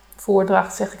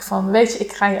voordracht zeg ik van, weet je,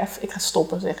 ik ga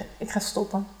stoppen, zeg ik. Ik ga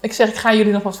stoppen. Ik zeg, ik ga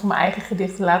jullie nog wat van mijn eigen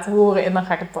gedichten laten horen en dan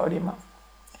ga ik het podium af.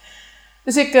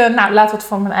 Dus ik laat wat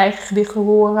van mijn eigen gedichten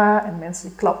horen en mensen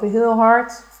die klappen heel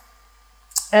hard.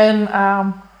 En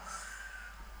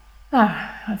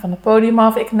van het podium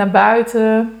af, ik naar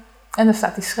buiten en dan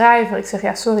staat die schrijver. Ik zeg,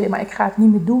 ja, sorry, maar ik ga het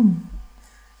niet meer doen.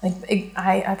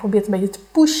 Hij probeert een beetje te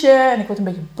pushen en ik word een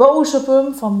beetje boos op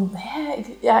hem. Van,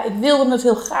 ik wilde het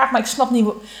heel graag, maar ik snap niet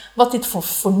wat dit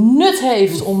voor nut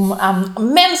heeft om aan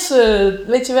mensen,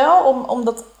 weet je wel, om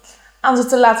dat aan ze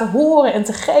te laten horen en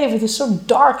te geven. Het is zo'n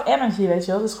dark energy, weet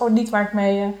je wel. Dat is gewoon niet waar ik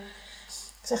mee...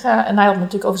 Ik zeg, en hij had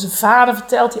natuurlijk over zijn vader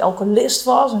verteld, die alcoholist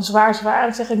was en zwaar.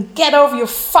 Ik zeg, get over your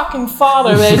fucking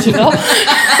father, weet je wel.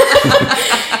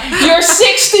 You're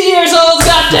 60 years old,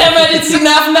 goddammit, it's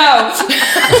enough now.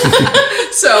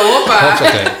 Zo, hoppa.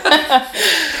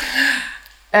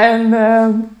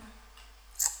 En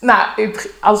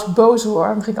als ik boos word,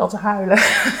 dan begin ik al te huilen.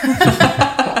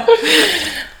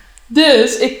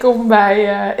 Dus ik kom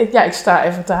ik sta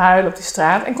even te huilen op die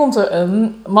straat. En komt er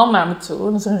een man naar me toe.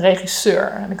 En dat is een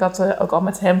regisseur. En ik had ook al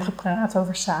met hem gepraat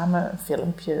over samen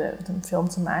een film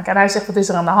te maken. En hij zegt, wat is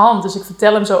er aan de hand? Dus ik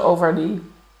vertel hem zo over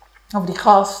die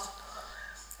gast.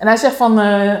 En hij zegt van,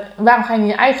 waarom ga je niet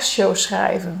je eigen show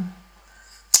schrijven?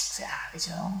 Ik zeg, weet je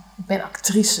wel, ik ben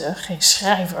actrice, geen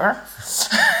schrijver.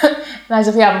 En hij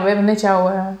zegt, ja, maar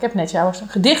ik heb net jouw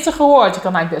gedichten gehoord. Je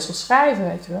kan eigenlijk best wel schrijven,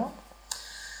 weet je wel.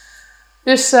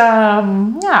 Dus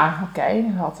oké,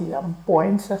 dan had hij wel een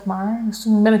point, zeg maar. Dus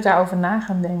toen ben ik daarover na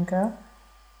gaan denken.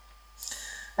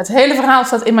 Het hele verhaal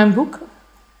staat in mijn boek.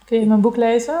 Kun je in mijn boek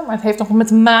lezen. Maar het heeft nog met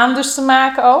de maan dus te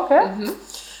maken ook, hè. Mm-hmm.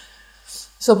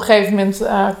 Dus op een gegeven moment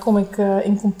kom ik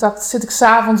in contact, zit ik 's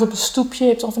avonds op een stoepje. Je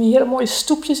hebt toch van die hele mooie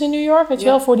stoepjes in New York, weet je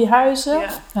wel, voor die huizen. Ja.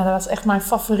 Nou, dat was echt mijn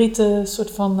favoriete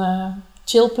soort van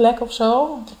chillplek of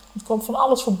zo. Er kwam van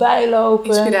alles voorbij lopen.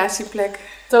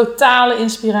 Inspiratieplek. Totale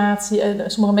inspiratie.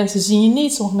 Sommige mensen zien je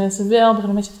niet, sommige mensen wel,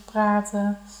 beginnen met je te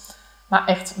praten. Maar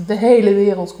echt, de hele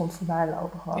wereld komt voorbij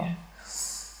lopen gewoon. Ja.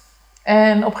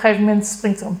 En op een gegeven moment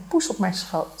springt er een poes op mijn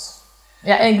schoot.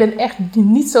 Ja, en ik ben echt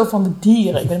niet zo van de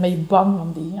dieren. Ik ben een beetje bang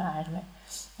van dieren eigenlijk.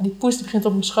 En die poes die begint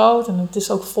op mijn schoot en het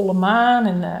is ook volle maan.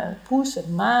 En poes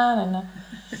en maan.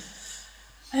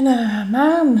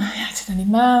 Maan. Ja, ik zit naar die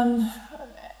maan.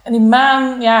 En die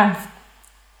maan, ja...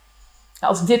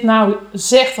 Als ik dit nou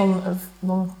zeg,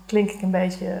 dan klink ik een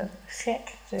beetje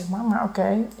gek, zeg maar. Maar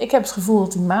oké, ik heb het gevoel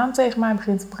dat die maan tegen mij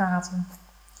begint te praten.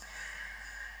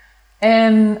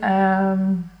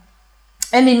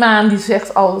 En die maan die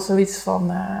zegt al zoiets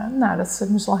van, dat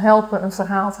ze me zal helpen een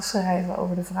verhaal te schrijven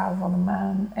over de vrouw van de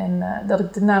maan. En dat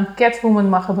ik de naam Catwoman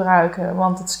mag gebruiken,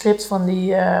 want het script van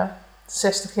die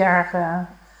 60-jarige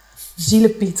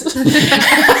zielepiet,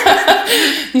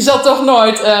 die zal toch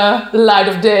nooit the light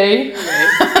of day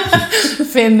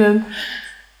vinden.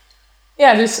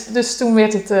 Ja, dus toen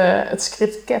werd het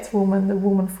script Catwoman, the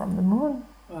woman from the moon.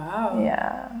 Wauw.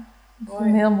 Ja,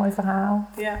 een heel mooi verhaal.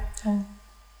 Ja.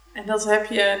 En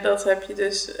dat heb je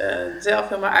dus zelf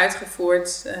helemaal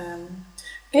uitgevoerd.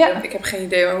 Ik heb geen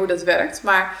idee hoe dat werkt,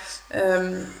 maar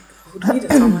hoe doe je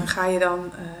dat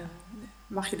dan?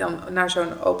 Mag je dan naar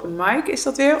zo'n open mic, is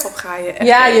dat weer? Of ga je echt...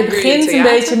 Ja, je begint een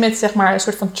beetje met zeg maar een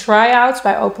soort van try-outs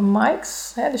bij open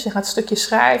mics. Hè? Dus je gaat een stukje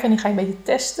schrijven en die ga je een beetje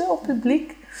testen op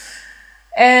publiek.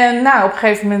 En op een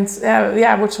gegeven moment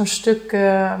wordt zo'n stuk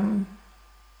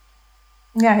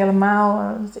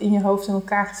helemaal in je hoofd in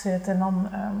elkaar gezet. En dan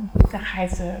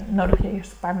nodig je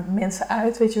eerst een paar mensen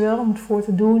uit, weet je wel, om het voor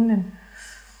te doen. En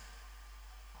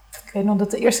ik weet nog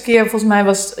dat de eerste keer volgens mij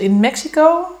was in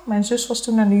Mexico. Mijn zus was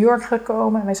toen naar New York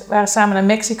gekomen. En wij waren samen naar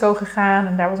Mexico gegaan.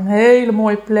 En daar was een hele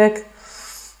mooie plek.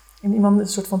 In een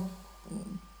soort van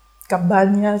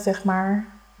cabana, zeg maar.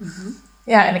 Mm-hmm.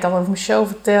 Ja, en ik had over mijn show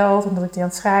verteld. En dat ik die aan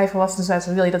het schrijven was. Toen zei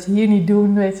ze, wil je dat hier niet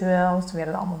doen, weet je wel. Dus toen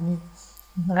werden allemaal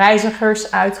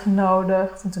reizigers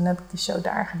uitgenodigd. En toen heb ik die show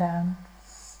daar gedaan.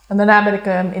 En daarna ben ik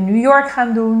hem in New York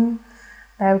gaan doen.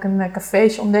 Daar heb ik een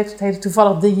cafeetje ontdekt. Het heette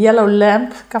toevallig The Yellow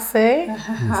Lamp Café.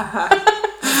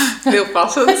 Heel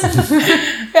passend.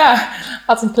 Ja,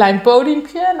 had een klein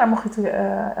podiumpje. En daar mocht je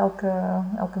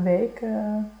elke week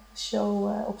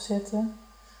show opzetten.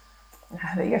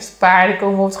 Ja, de eerste paar, er komen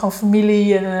bijvoorbeeld gewoon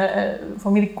familie. En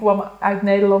familie kwam uit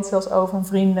Nederland zelfs over. En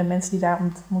vrienden en mensen die daar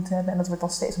ontmoet hebben. En dat wordt dan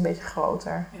steeds een beetje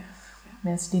groter. Ja.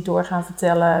 Mensen die doorgaan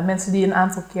vertellen. Mensen die een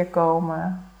aantal keer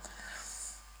komen.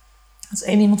 Dat is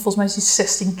één iemand, volgens mij is die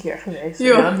 16 keer geweest.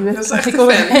 Ja, die werd dat is echt een fan.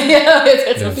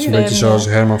 Dat is een beetje zoals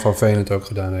Herman van Veen het ook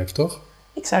gedaan heeft, toch?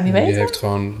 Ik zou niet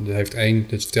weten. Die heeft één,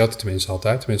 dit vertelt hij tenminste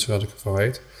altijd, tenminste wat ik ervan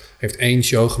weet. Heeft 1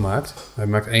 show gemaakt. Hij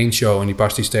maakt 1 show en die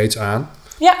past hij steeds aan.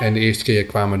 Ja. En de eerste keer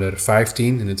kwamen er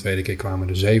 15 en de tweede keer kwamen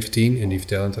er 17. En die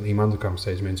vertelde het aan iemand, er kwamen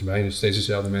steeds mensen bij. Dus steeds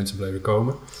dezelfde mensen bleven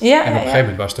komen. Ja, en op een gegeven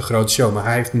moment was het een grote show. Maar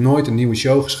hij heeft nooit een nieuwe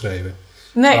show geschreven.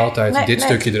 Dit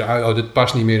stukje eruit. Oh, dit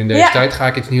past niet meer in deze tijd. Ga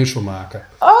ik iets nieuws voor maken.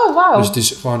 Oh, wauw. Dus het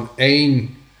is gewoon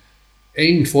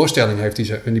één voorstelling heeft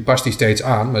hij. En die past hij steeds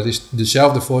aan. Maar het is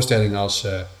dezelfde voorstelling als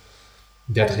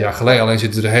 30 jaar geleden.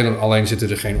 Alleen zitten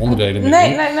er geen onderdelen meer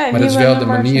in. Nee. Maar dat is wel de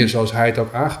manier zoals hij het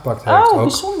ook aangepakt heeft. Oh, ook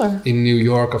bijzonder. In New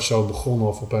York of zo begonnen.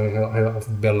 Of of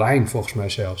Berlijn volgens mij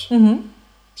zelfs. Mm-hmm.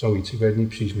 Zoiets. Ik weet niet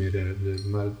precies meer.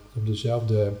 Maar op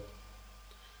dezelfde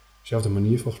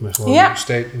manier volgens mij.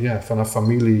 Gewoon vanaf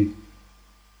familie.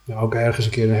 Ook ergens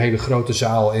een keer een hele grote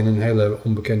zaal in een hele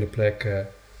onbekende plek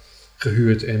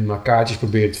gehuurd. En maar kaartjes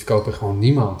proberen te verkopen. Gewoon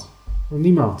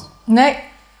niemand. Nee.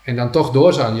 En dan toch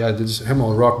doorgaan. Ja, dit is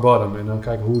helemaal rock bottom. En dan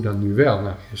kijken hoe dan nu wel.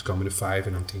 Nou, eerst komen er 5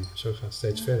 en dan 10. Zo gaat het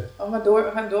steeds verder. Oh, maar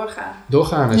doorgaan.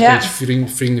 Doorgaan. En steeds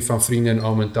vrienden van vrienden en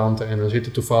oom en tante. En dan zit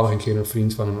er toevallig een keer een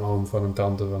vriend van een oom, van een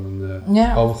tante, van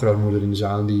een overgrootmoeder in de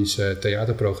zaal. En die is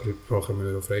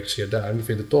theaterprogrammeur of regisseur daar. En die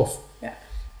vindt het tof. Ja.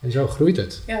 En zo groeit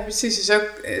het. Ja, precies.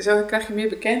 Zo krijg je meer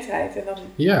bekendheid. En dan,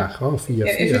 ja, gewoon via.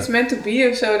 En if it's meant to be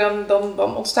of zo,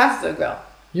 dan ontstaat het ook wel.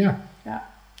 Ja.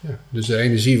 Dus de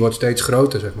energie wordt steeds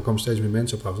groter, zeg maar. Er komen steeds meer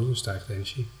mensen op af, dus dan stijgt de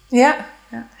energie.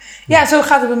 Ja, zo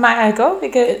gaat het bij mij eigenlijk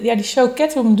ook. Die show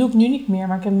Catwoman doe ik nu niet meer,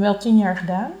 maar ik heb hem wel 10 jaar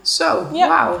gedaan. Zo,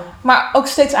 wauw. Maar ook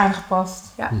steeds aangepast.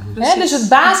 Ja, dus het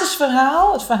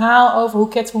basisverhaal, het verhaal over hoe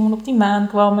Catwoman op die maan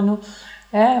kwam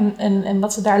en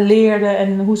wat ze daar leerde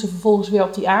en hoe ze vervolgens weer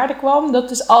op die aarde kwam,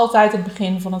 dat is altijd het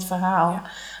begin van het verhaal. Ja.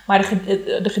 Maar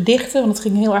de gedichten, want het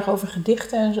ging heel erg over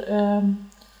gedichten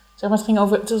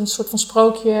het is een soort van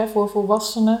sprookje voor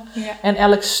volwassenen. Ja. En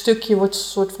elk stukje wordt een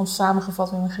soort van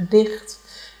samengevat in een gedicht.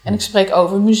 En ik spreek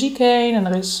over muziek heen.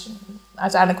 En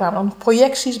uiteindelijk kwamen er nog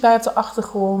projecties bij op de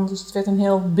achtergrond. Dus het werd een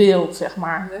heel beeld, zeg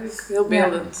maar. Leuk, heel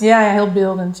beeldend. Ja, heel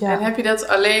beeldend, ja. En heb je dat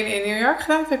alleen in New York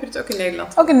gedaan of heb je dat ook in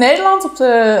Nederland? Ook in Nederland, op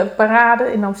de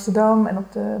parade in Amsterdam en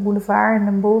op de boulevard in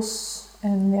Den Bosch.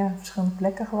 En verschillende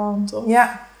plekken gewoon. Tof.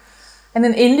 Ja. En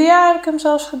in India heb ik hem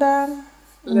zelfs gedaan.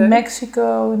 Leuk. In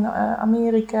Mexico, in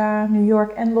Amerika, New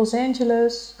York en Los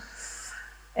Angeles.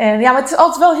 En maar het is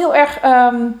altijd wel heel erg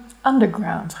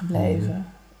underground gebleven.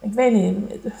 Ik weet niet,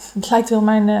 het lijkt wel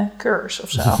mijn curse of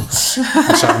zo.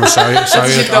 Zou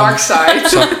je dark side.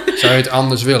 Zou je het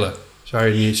anders willen?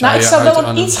 Ik zou wel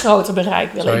een iets groter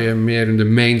bereik willen. Zou je meer in de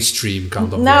mainstream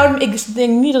kant op Nou, ik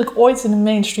denk niet dat ik ooit in de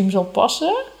mainstream zal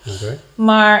passen. Okay.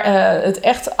 Maar het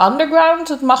echte underground,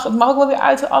 het mag ook wel weer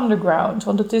uit de underground.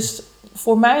 Want het is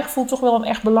voor mijn gevoel toch wel een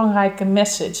echt belangrijke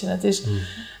message. En het is,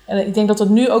 en ik denk dat er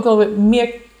nu ook wel weer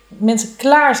meer mensen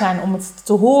klaar zijn om het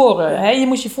te horen. Hè? Je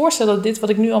moet je voorstellen dat dit wat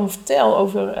ik nu allemaal vertel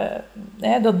over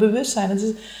dat bewustzijn... Het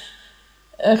is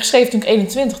geschreven toen ik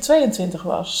 21, 22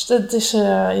 was. Dat is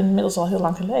inmiddels al heel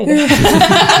lang geleden.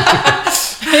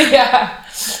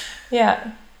 Ja.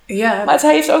 Maar het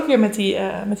heeft ook weer met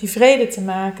die vrede te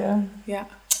maken. Ja.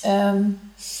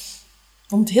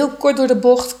 Om het heel kort door de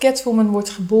bocht. Catwoman wordt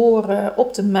geboren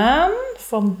op de maan.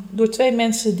 Door 2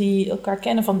 mensen die elkaar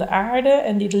kennen van de aarde.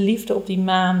 En die de liefde op die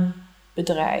maan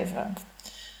bedrijven.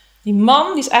 Die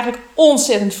man die is eigenlijk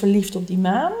ontzettend verliefd op die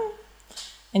maan.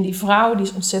 En die vrouw die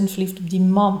is ontzettend verliefd op die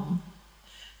man.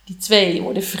 Die 2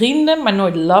 worden vrienden, maar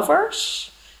nooit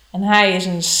lovers. En hij is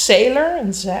een sailor,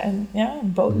 een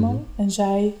bootman. En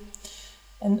zij...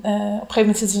 En op een gegeven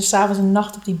moment zitten ze 's avonds een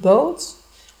nacht op die boot.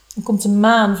 Dan komt de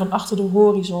maan van achter de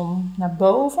horizon naar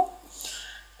boven.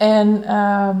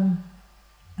 En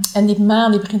die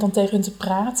maan die begint dan tegen hun te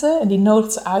praten. En die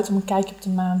nodigt ze uit om een kijkje op de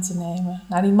maan te nemen.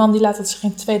 Nou, die man die laat het zich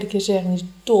geen tweede keer zeggen. Die is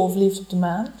dolverliefd op de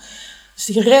maan. Dus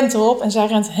die rent erop en zij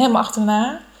rent hem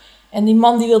achterna. En die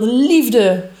man die wil de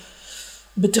liefde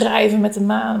bedrijven met de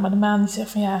maan. Maar de maan die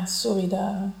zegt van ja, sorry, dat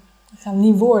gaat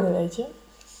niet worden, weet je.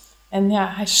 En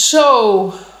ja, hij is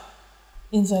zo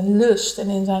in zijn lust en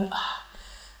in zijn...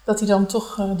 dat hij dan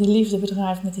toch die liefde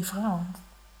bedrijft met die vrouw.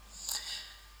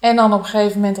 En dan op een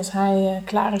gegeven moment als hij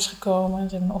klaar is gekomen... en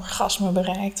ze hebben een orgasme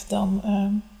bereikt... dan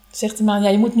zegt de maan, ja,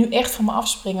 je moet nu echt van me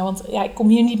afspringen... want ja, ik kom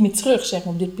hier niet meer terug, zeg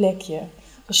maar, op dit plekje.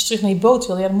 Als je terug naar je boot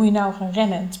wil, ja, dan moet je nou gaan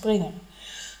rennen en springen.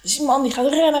 Dus die man die gaat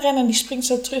rennen en die springt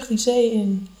zo terug die zee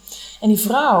in. En die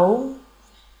vrouw...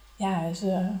 ja, is...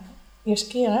 eerste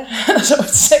keer, hè? Dat ze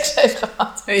ooit seks heeft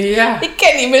gehad. Ja. Ik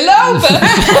kan niet meer lopen.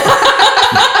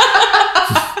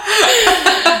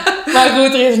 Maar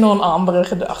goed, er is nog een andere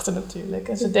gedachte natuurlijk.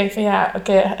 En ze denkt van ja,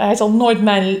 oké, hij zal nooit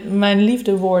mijn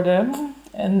liefde worden.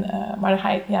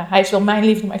 Maar hij is wel mijn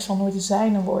liefde, maar ik zal nooit de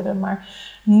zijne worden. Maar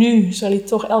nu zal hij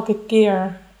toch elke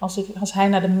keer, als hij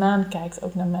naar de maan kijkt,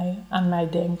 ook aan mij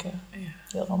denken. Ja.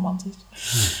 Heel romantisch.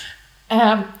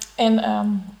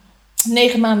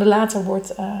 9 maanden later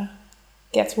wordt...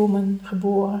 Catwoman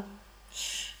geboren.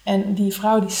 En die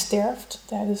vrouw die sterft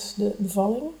tijdens de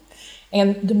bevalling.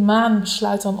 En de maan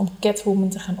besluit dan om Catwoman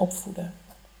te gaan opvoeden.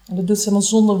 En dat doet ze helemaal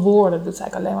zonder woorden. Dat doet ze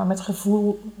eigenlijk alleen maar met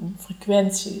gevoel,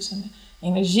 frequenties en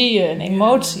energieën en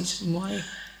emoties. Ja, mooi.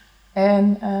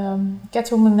 En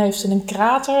Catwoman heeft in een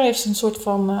krater een soort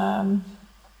van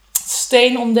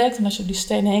steen ontdekt. En als je op die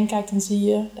steen heen kijkt, dan zie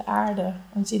je de aarde.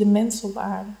 Dan zie je de mensen op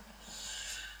aarde.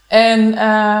 En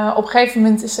op een gegeven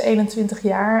moment is ze 21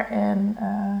 jaar en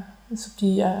is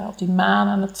op die maan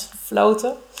aan het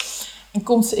floten. En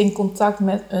komt ze in contact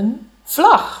met een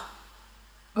vlag.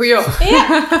 Oh joh.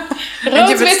 Ja.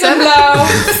 Rood, wit en blauw.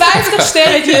 50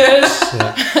 sterretjes.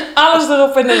 Ja. Alles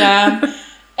erop en eraan.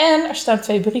 En er staan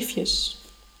 2 briefjes.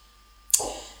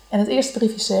 En het eerste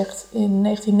briefje zegt... in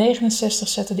 1969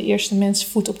 zetten de eerste mensen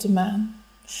voet op de maan.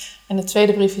 En het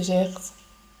tweede briefje zegt...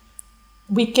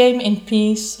 We came in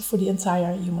peace for the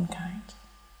entire humankind.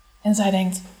 En zij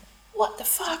denkt, what the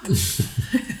fuck?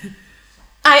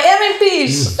 I am in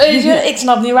peace. Weet je, ik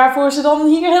snap niet waarvoor ze dan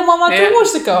hier helemaal naartoe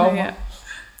moesten komen. Ja.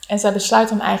 En zij besluit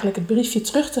dan eigenlijk het briefje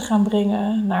terug te gaan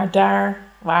brengen naar daar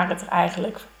waar het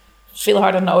eigenlijk veel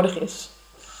harder nodig is.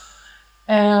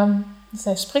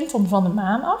 Zij springt dan van de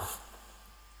maan af.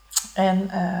 En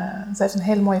zij heeft een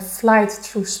hele mooie flight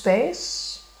through space.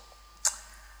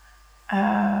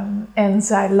 En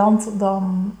zij landt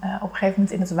dan op een gegeven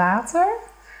moment in het water.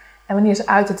 En wanneer ze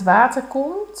uit het water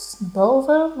komt, naar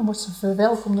boven, dan wordt ze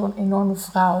verwelkomd door een enorme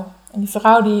vrouw. En die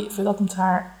vrouw die verwelkomt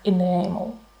haar in de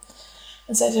hemel.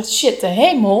 En zij zegt, shit, de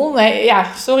hemel? Nee, ja,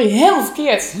 sorry, helemaal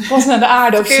verkeerd. Ik was naar de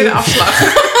aarde op zoek. Verkeerde afslag.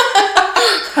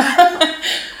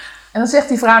 En dan zegt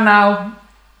die vrouw, nou,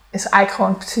 is eigenlijk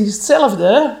gewoon precies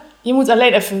hetzelfde. Je moet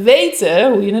alleen even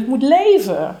weten hoe je het moet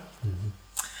leven.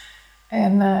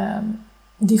 En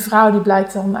die vrouw die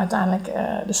blijkt dan uiteindelijk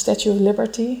de Statue of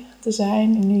Liberty te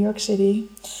zijn in New York City.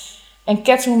 En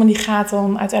Catwoman die gaat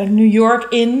dan uiteindelijk New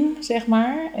York in, zeg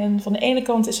maar. En van de ene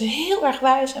kant is ze heel erg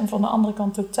wijs en van de andere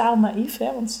kant totaal naïef. Hè?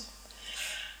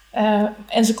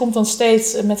 En ze komt dan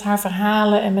steeds met haar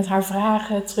verhalen en met haar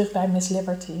vragen terug bij Miss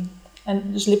Liberty. En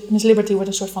dus Miss Liberty wordt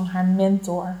een soort van haar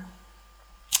mentor.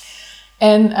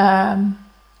 En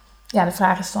de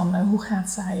vraag is dan, hoe gaat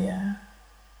zij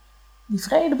die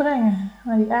vrede brengen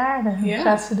naar die aarde? Hoe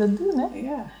gaat ze dat doen, hè?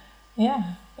 Ja,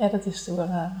 dat is door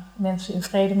mensen in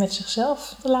vrede met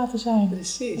zichzelf te laten zijn.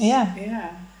 Precies. Ja.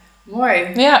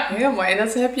 Mooi. Ja. Heel mooi. En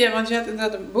dat heb je, want je hebt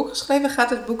inderdaad een boek geschreven. Gaat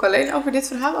het boek alleen over dit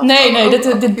verhaal? Nee,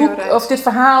 dit boek, of dit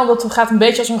verhaal, dat gaat een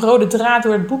beetje als een rode draad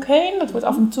door het boek heen. Dat wordt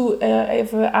af en toe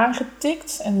even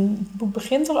aangetikt. En het boek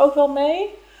begint er ook wel mee.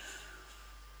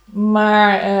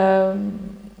 Maar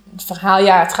het verhaal,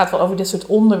 het gaat wel over dit soort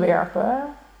onderwerpen.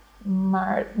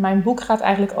 Maar mijn boek gaat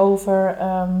eigenlijk over,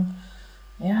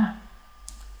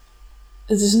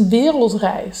 het is een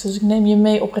wereldreis. Dus ik neem je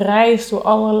mee op reis door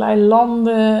allerlei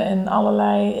landen en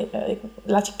ik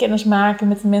laat je kennis maken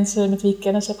met de mensen met wie je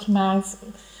kennis hebt gemaakt.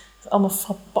 Allemaal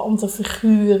frappante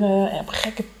figuren en op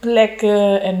gekke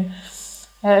plekken en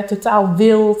totaal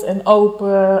wild en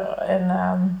open.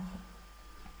 En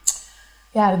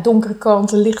de donkere kant,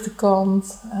 de lichte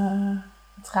kant.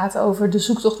 Het gaat over de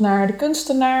zoektocht naar de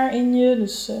kunstenaar in je.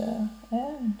 Dus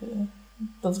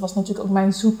dat was natuurlijk ook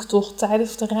mijn zoektocht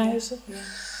tijdens de reizen.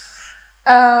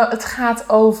 Het gaat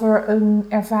over een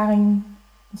ervaring,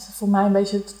 dat is voor mij een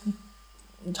beetje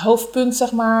het hoofdpunt,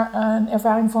 zeg maar. Een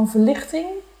ervaring van verlichting.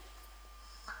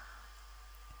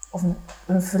 Of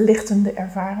een verlichtende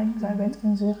ervaring, zou je beter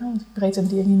kunnen zeggen. Want ik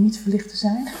pretendeer hier niet verlicht te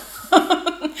zijn.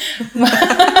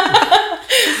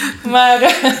 maar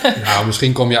nou,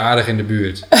 misschien kom je aardig in de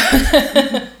buurt.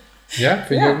 Ja,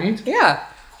 vind je ook niet? Ja.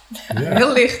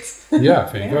 Heel licht. Ja,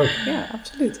 vind ik ook. Ja,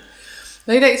 absoluut.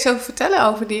 Wil je daar iets over vertellen,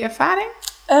 over die ervaring?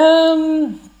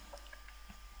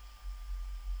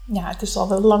 Het is al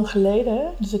wel lang geleden. Hè?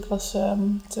 Dus ik was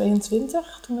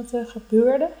 22 toen het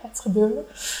gebeurde.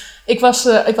 Ik was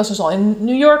dus al in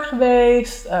New York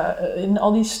geweest. In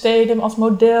al die steden als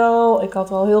model. Ik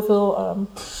had al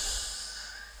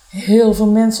heel veel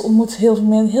mensen ontmoet.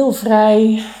 Heel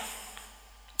vrij.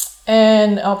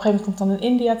 En op een gegeven moment kom ik dan in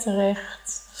India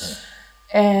terecht.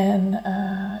 En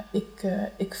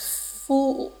ik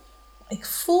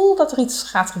voel dat er iets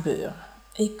gaat gebeuren.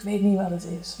 Ik weet niet wat het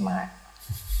is, maar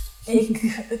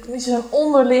het is een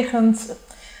onderliggend.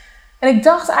 En ik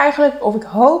dacht eigenlijk, of ik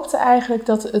hoopte eigenlijk,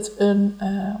 dat het een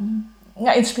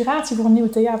inspiratie voor een nieuwe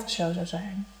theatershow zou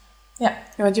zijn. Ja,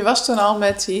 want je was toen al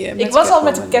met die. Ik was al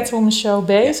met de Catwoman show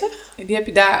bezig. Ja. Die heb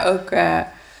je daar ook.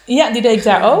 Ja, die deed ik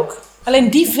daar ook. Alleen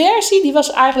die versie, die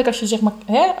was eigenlijk, als je zeg maar,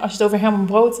 als je het over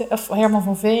Herman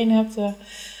van Veen hebt,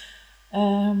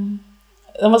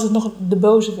 dan was het nog de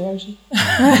boze versie.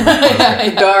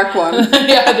 The dark one.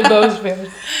 Ja, de boze versie.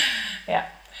 Ja.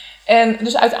 En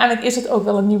dus uiteindelijk is het ook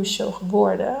wel een nieuwe show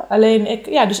geworden. Alleen ik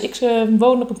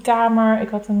woonde op een kamer. Ik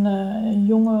had een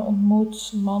jongen ontmoet,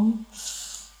 een man.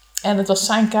 En het was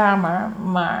zijn kamer.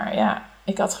 Maar ja,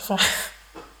 ik had gevraagd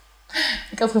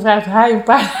of hij een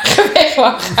paar dagen weg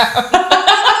wou gaan.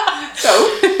 Zo?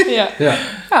 Ja.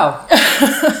 Nou,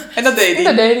 en dat deed hij?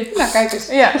 Dat deed hij. Nou, kijk eens.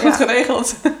 Ja, goed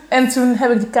geregeld. En toen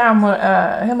heb ik de kamer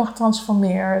helemaal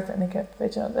getransformeerd. En ik heb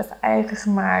het even eigen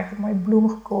gemaakt. Ik heb mooie bloemen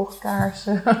gekocht,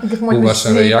 kaarsen. Hoe was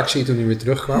zijn reactie toen hij weer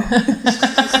terugkwam?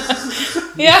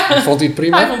 Ja. Vond hij het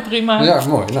prima? Hij vond het prima. Ja,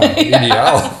 mooi. Nou,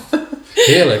 ideaal.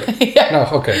 Heerlijk. Ja.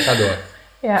 Nou, oké, ga door.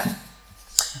 Ja.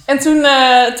 En toen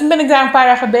ben ik daar een paar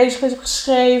dagen bezig geweest, heb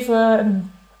geschreven.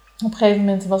 En op een gegeven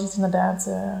moment was het inderdaad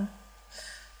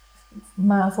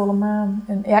volle maan.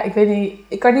 En ja, ik weet niet,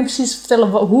 ik kan niet precies vertellen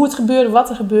hoe het gebeurde, wat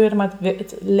er gebeurde, maar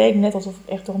het leek net alsof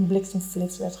ik echt door een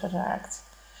bliksemflits werd geraakt.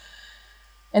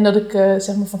 En dat ik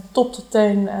zeg maar van top tot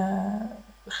teen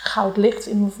goud licht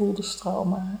in me voelde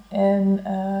stromen. En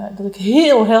dat ik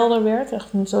heel helder werd, echt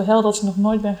zo helder als ik nog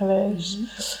nooit ben geweest. Mm-hmm.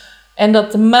 En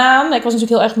dat de maan, ik was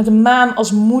natuurlijk heel erg met de maan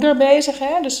als moeder bezig,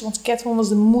 hè? Dus, want Catwoman was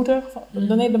de moeder,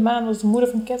 de maan was de moeder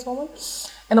van Catwoman.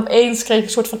 En opeens kreeg ik een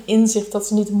soort van inzicht dat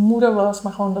ze niet de moeder was,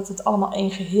 maar gewoon dat het allemaal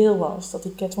één geheel was. Dat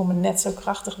die Catwoman net zo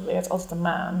krachtig werd als de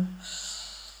maan.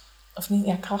 Of niet,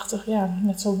 ja, krachtig, ja,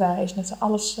 net zo wijs, net zo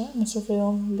alles, hè? Net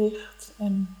zoveel licht.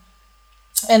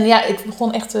 En ja, ik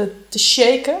begon echt te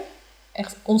shaken,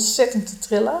 echt ontzettend te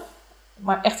trillen.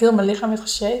 Maar echt heel mijn lichaam werd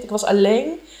geshaked. Ik was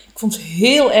alleen. Ik vond het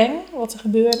heel eng wat er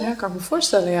gebeurde. Ja, kan ik me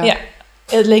voorstellen, ja. Ja.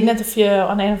 Het leek net of je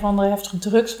aan een of andere heftige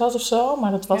drugs was of zo.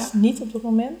 Maar dat was niet op dat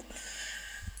moment.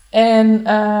 En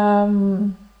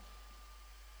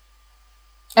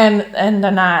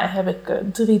daarna heb ik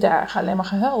 3 dagen alleen maar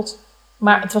gehuild.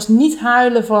 Maar het was niet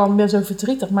huilen van, ben zo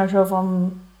verdrietig. Maar zo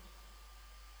van,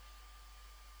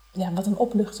 ja, wat een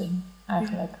opluchting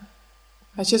eigenlijk. Ja.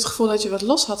 Had je het gevoel dat je wat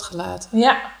los had gelaten?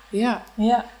 Ja. Ja.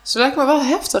 Ja. Dus het lijkt me wel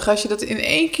heftig als je dat in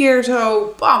één keer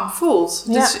zo bam voelt.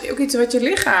 Ja. Dit is ook iets wat je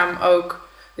lichaam ook...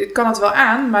 Dit kan het wel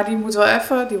aan, maar die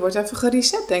wordt even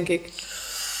gereset, denk ik.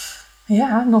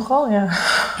 Ja, nogal, ja.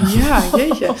 Ja,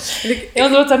 jeetje.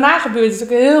 Want wat daarna gebeurt is ook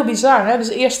heel bizar. Hè? Dus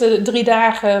de eerste 3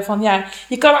 dagen van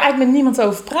je kan er eigenlijk met niemand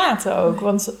over praten ook.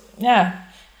 Want het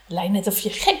lijkt net of je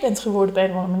gek bent geworden op een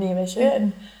of andere manier, weet je.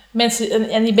 En mensen,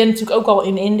 en je bent natuurlijk ook al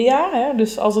in India, hè?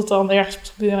 Dus als het dan ergens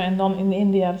moet gebeuren en dan in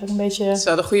India, dat is ook een beetje... Het is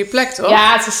wel de goede plek, toch?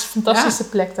 Ja, het is een fantastische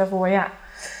plek daarvoor, ja.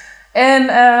 En,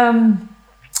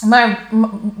 maar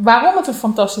waarom het een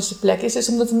fantastische plek is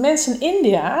omdat de mensen in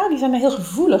India, die zijn er heel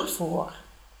gevoelig voor.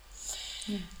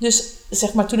 Ja. Dus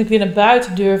zeg maar, toen ik weer naar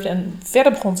buiten durfde en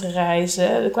verder begon te reizen,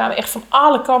 er kwamen echt van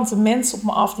alle kanten mensen op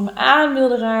me af die me aan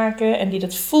wilden raken en die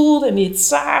dat voelden en die het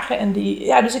zagen. En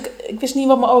dus ik wist niet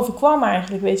wat me overkwam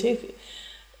eigenlijk, weet je.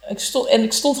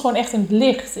 Ik stond gewoon echt in het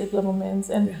licht op dat moment.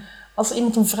 En als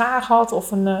iemand een vraag had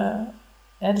of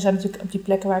er zijn natuurlijk op die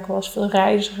plekken waar ik was veel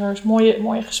reizigers,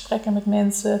 mooie gesprekken met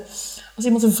mensen. Als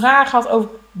iemand een vraag had over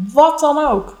wat dan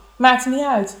ook, maakte niet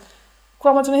uit,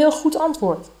 kwam het een heel goed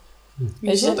antwoord.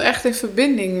 Je stond echt in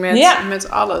verbinding met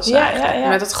alles eigenlijk. Ja.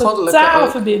 Met het goddelijke totale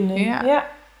ook. Verbinding.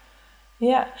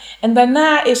 Ja. En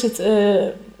daarna is het...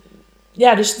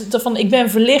 dus van ik ben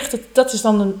verlicht, dat is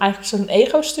dan eigenlijk zo'n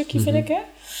ego-stukje, vind ik, hè.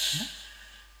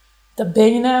 Dat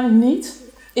ben je namelijk niet.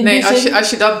 Als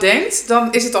je dat denkt,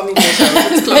 dan is het al niet meer zo.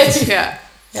 Dat klopt,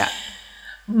 ja.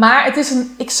 Maar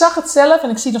ik zag het zelf en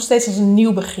ik zie het nog steeds als een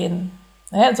nieuw begin.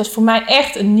 Het was voor mij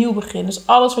echt een nieuw begin. Dus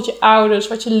alles wat je ouders,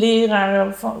 wat je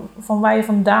leraren, van waar je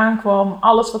vandaan kwam,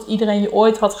 alles wat iedereen je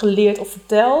ooit had geleerd of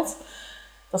verteld,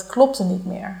 dat klopte niet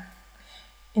meer.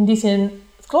 In die zin,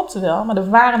 het klopte wel, maar er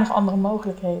waren nog andere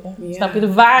mogelijkheden. Ja. Snap je?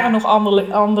 Er waren nog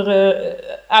andere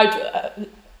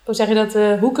hoe zeg je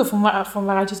dat, hoeken van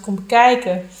waaruit je het kon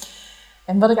bekijken.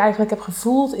 En wat ik eigenlijk heb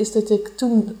gevoeld is dat ik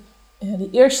toen die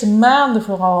eerste maanden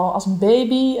vooral als een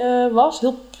baby was.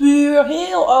 Heel puur,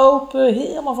 heel open,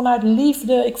 helemaal vanuit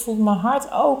liefde. Ik voelde mijn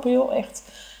hart open, joh, echt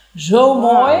zo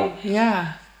mooi.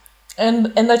 Ja.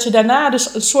 En dat je daarna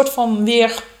dus een soort van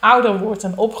weer ouder wordt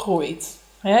en opgroeit.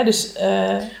 Dus,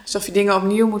 alsof je dingen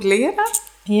opnieuw moet leren?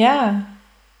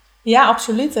 Ja,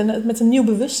 absoluut. En met een nieuw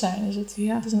bewustzijn is het.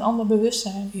 Ja. Het is een ander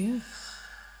bewustzijn. Ja.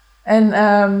 En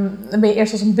dan ben je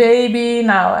eerst als een baby.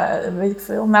 Weet ik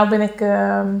veel. Nou ben ik...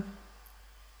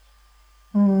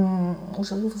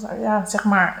 zeg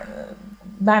maar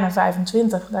bijna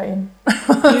 25 daarin.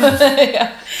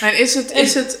 Ja. En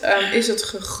is het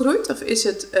gegroeid of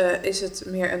is het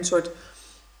meer een soort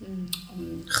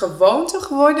gewoonte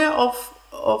geworden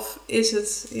of is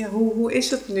het, hoe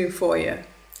is het nu voor je?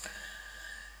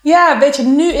 Ja, weet je,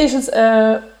 nu is het...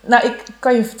 ik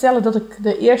kan je vertellen dat ik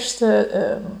de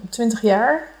eerste 20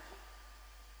 jaar...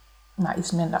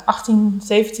 iets minder, 18,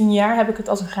 17 jaar heb ik het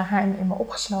als een geheim in me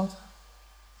opgesloten.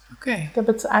 Okay. Ik heb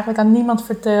het eigenlijk aan niemand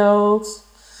verteld.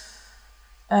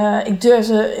 Ik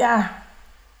durfde,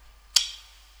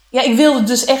 ik wilde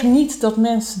dus echt niet dat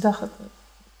mensen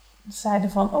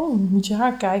zeiden van, oh, moet je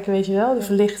haar kijken, weet je wel. Die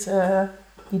verlicht,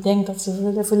 die denkt dat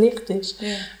ze verlicht is.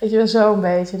 Ja. Weet je wel, zo een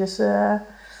beetje. Dus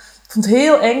ik vond het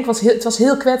heel eng, het was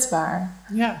heel kwetsbaar.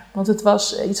 Ja. Want het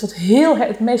was iets wat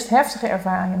het meest heftige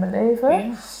ervaring in mijn leven.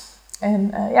 Ja. En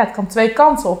het kan 2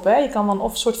 kanten op. Hè. Je kan dan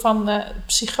of een soort van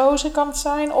psychose kan het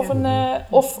zijn,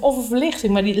 of, of een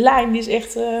verlichting. Maar die lijn die is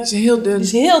echt... die is heel dun. Die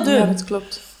is heel dun. Ja, dat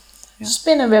klopt. Ja.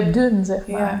 Spinnenweb dun, zeg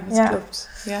maar. Ja, dat klopt.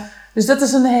 Ja. Dus dat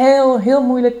is een heel, heel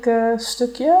moeilijk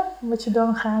stukje. Wat je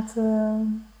dan gaat...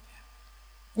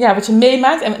 wat je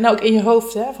meemaakt. En ook in je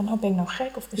hoofd. Hè, van, ben ik nou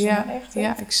gek? Of is het nou echt?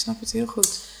 Ja, ik snap het heel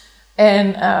goed.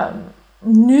 En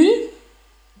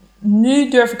nu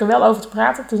durf ik er wel over te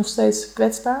praten. Het is nog steeds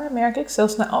kwetsbaar, merk ik.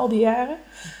 Zelfs na al die jaren.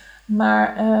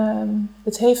 Maar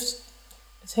het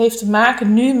heeft te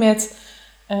maken nu met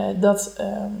dat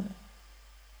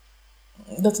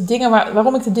de dingen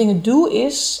waarom ik de dingen doe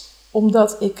is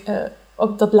omdat ik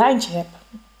ook dat lijntje heb.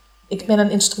 Ik ben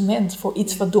een instrument voor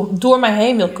iets wat door mij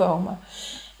heen wil komen.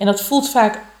 En dat voelt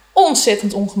vaak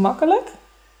ontzettend ongemakkelijk.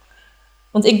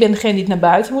 Want ik ben degene die het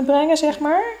naar buiten moet brengen, zeg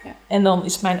maar. Ja. En dan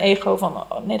is mijn ego van,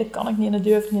 oh, nee, dat kan ik niet en dat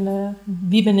durf ik niet.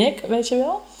 Wie ben ik, weet je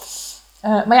wel.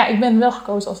 Maar ik ben wel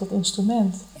gekozen als dat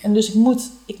instrument. En dus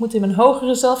ik moet in mijn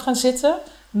hogere zelf gaan zitten.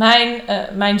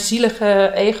 Mijn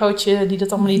zielige egootje die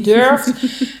dat allemaal niet durft.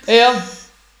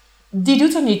 Die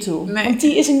doet er niet toe. Nee. Want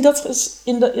die is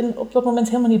op dat moment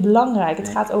helemaal niet belangrijk. Het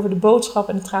gaat over de boodschap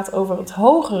en het gaat over het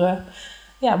hogere.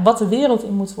 Ja, wat de wereld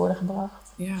in moet worden gebracht.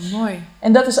 Ja, mooi.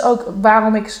 En dat is ook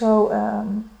waarom ik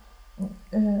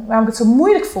het zo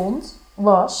moeilijk vond,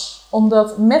 was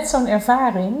omdat met zo'n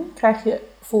ervaring krijg je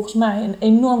volgens mij een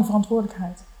enorme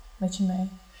verantwoordelijkheid met je mee.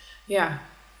 Ja.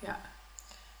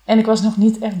 En ik was nog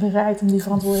niet echt bereid om die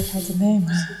verantwoordelijkheid te nemen.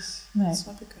 Precies, nee. Dat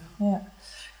snap ik wel. Ja.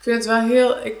 vind het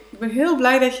wel ik ben heel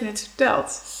blij dat je het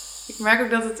vertelt. Ik merk ook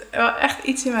dat het wel echt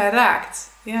iets in mij raakt.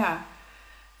 Ja.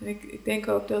 En ik denk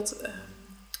ook dat...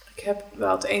 ik heb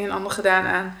wel het een en ander gedaan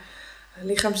aan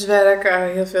lichaamswerk,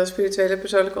 heel veel spirituele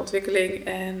persoonlijke ontwikkeling.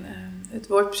 En het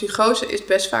woord psychose is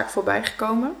best vaak voorbij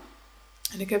gekomen.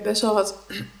 En ik heb best wel wat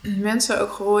mensen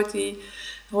ook gehoord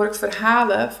hoor ik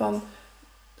verhalen van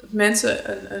dat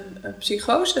mensen een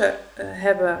psychose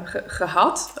hebben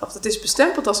gehad. Of het is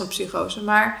bestempeld als een psychose.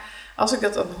 Maar als ik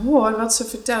dat dan hoor, wat ze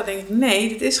vertellen, denk ik, nee,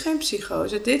 dit is geen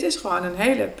psychose. Dit is gewoon een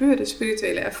hele pure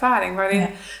spirituele ervaring. Waarin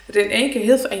er in één keer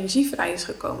heel veel energie vrij is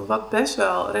gekomen. Wat best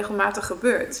wel regelmatig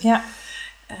gebeurt. Ja.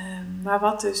 Maar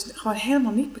wat dus gewoon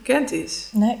helemaal niet bekend is.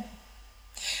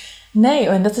 Nee,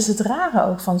 en dat is het rare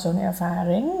ook van zo'n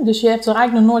ervaring. Dus je hebt er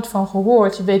eigenlijk nog nooit van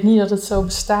gehoord. Je weet niet dat het zo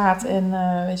bestaat. En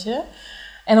weet je.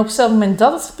 En op hetzelfde moment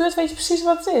dat het gebeurt, weet je precies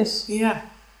wat het is. Ja.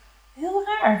 Heel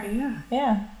raar.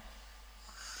 Ja.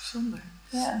 Bijzonder.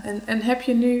 Ja. En heb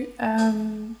je nu,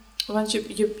 want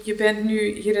je bent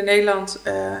nu hier in Nederland,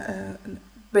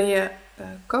 ben je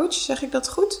coach, zeg ik dat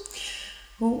goed?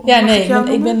 Hoe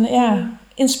ik ben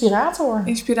inspirator.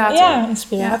 Inspirator. Ja,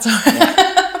 inspirator. Ja.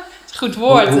 Goed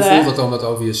woord. Hoe voelt het om dat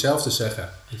over jezelf te zeggen?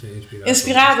 Dat je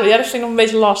inspirator, ja, dat vind ik nog een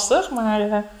beetje lastig.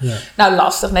 Maar, nou,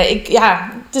 lastig. Nee,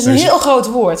 het is een heel groot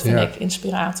woord, vind ik,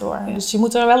 inspirator. Ja. Dus je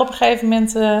moet er wel op een gegeven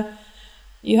moment...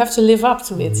 you have to live up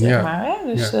to it, zeg maar.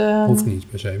 Hè? Dus, hoeft niet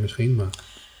per se misschien, maar...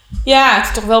 Ja, het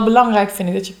is toch wel belangrijk, vind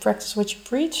ik, dat je practice what you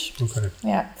preach. Okay.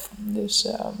 Ja,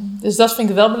 dus dat vind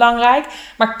ik wel belangrijk.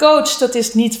 Maar coach, dat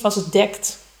is niet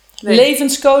vastgedekt. Nee.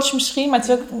 Levenscoach misschien, maar het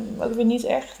is ook weer niet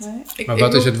echt. Nee. Maar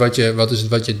wat is het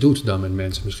wat je doet dan met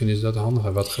mensen? Misschien is dat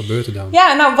handiger. Wat gebeurt er dan?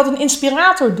 Ja, nou, wat een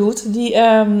inspirator doet,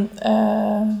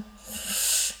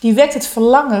 die wekt het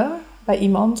verlangen bij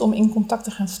iemand om in contact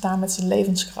te gaan staan met zijn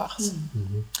levenskracht.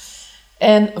 Mm-hmm.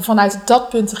 En vanuit dat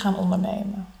punt te gaan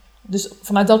ondernemen. Dus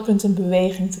vanuit dat punt in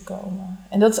beweging te komen.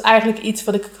 En dat is eigenlijk iets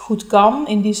wat ik goed kan.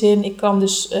 In die zin, ik kan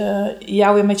dus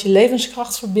jou weer met je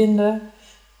levenskracht verbinden.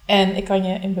 En ik kan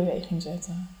je in beweging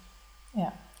zetten.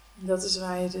 Ja. Dat is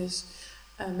waar je dus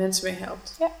mensen mee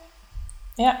helpt.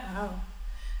 Ja. Wow.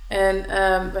 En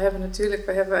we hebben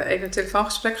even een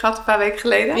telefoongesprek gehad een paar weken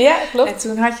geleden. Ja, klopt. En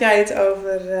toen had jij het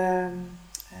over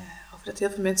dat heel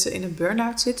veel mensen in een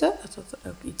burn-out zitten. Dat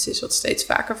ook iets is wat steeds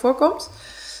vaker voorkomt.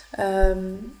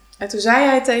 En toen zei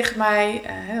jij tegen mij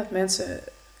dat mensen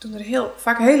doen er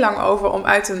vaak heel lang over om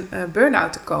uit een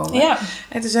burn-out te komen. Ja.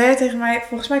 En toen zei jij tegen mij,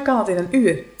 volgens mij kan dat in een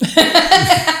uur.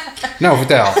 Nou,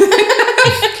 vertel.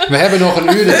 We hebben nog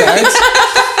een uur de tijd.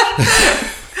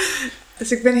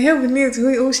 Dus ik ben heel benieuwd,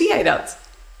 hoe zie jij dat?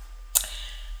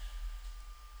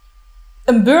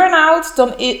 Een burn-out,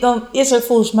 dan is er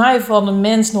volgens mij van een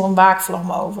mens nog een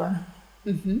waakvlam over.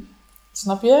 Mm-hmm.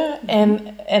 Snap je?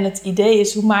 En het idee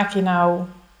is, hoe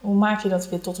maak je dat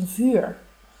weer tot een vuur?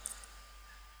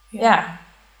 Ja.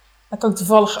 Dan kan ik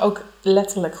toevallig ook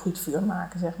letterlijk goed vuur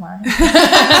maken, zeg maar.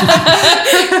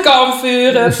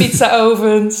 Kampvuren,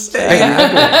 pizza-ovens. Ja.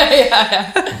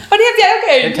 Oh, die heb jij ook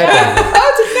een? Ik heb hem. Oh,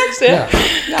 te gek, hè? Ja.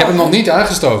 Ik heb hem nog niet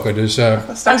aangestoken, dus...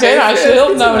 Oké, als je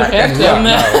hulp nodig hebt, dan...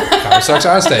 gaan we straks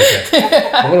aansteken.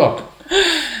 Kom op.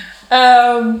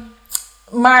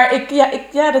 Maar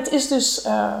dat is dus...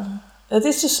 het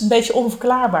is dus een beetje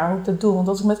onverklaarbaar hoe ik dat doe. Want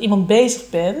als ik met iemand bezig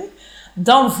ben...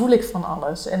 dan voel ik van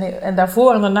alles. En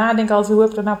daarvoor en daarna denk ik altijd, hoe heb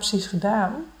ik dat nou precies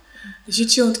gedaan? Dus je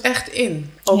tunt echt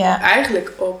in.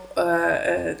 Eigenlijk op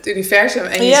het universum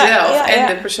en jezelf. En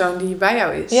de persoon die bij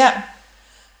jou is. Ja.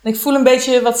 En ik voel een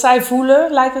beetje wat zij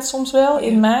voelen, lijkt het soms wel,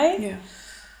 in mij.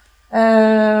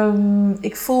 Ja.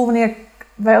 Ik voel wanneer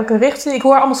bij elke richting... Ik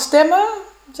hoor allemaal stemmen,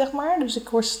 zeg maar. Dus ik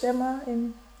hoor stemmen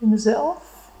in mezelf.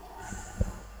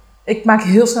 Ik maak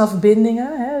heel snel verbindingen.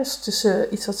 Hè? Dus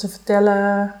tussen iets wat ze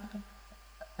vertellen...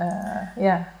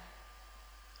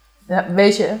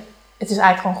 weet je, het is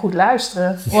eigenlijk gewoon goed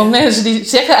luisteren. Want mensen die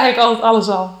zeggen eigenlijk altijd alles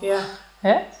al. Ja,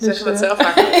 hè? Ze zeggen dat zelf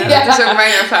vaak. Dat is ook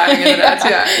mijn ervaring inderdaad.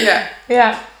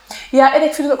 Ja, en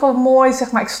ik vind het ook wel mooi,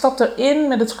 zeg maar, ik stap erin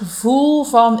met het gevoel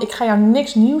van... ik ga jou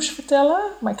niks nieuws vertellen,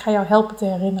 maar ik ga jou helpen te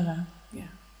herinneren. Ja.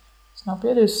 Snap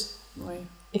je? Dus mooi.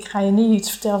 Ik ga je niet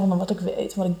iets vertellen van wat ik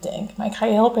weet, wat ik denk. Maar ik ga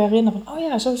je helpen herinneren van, oh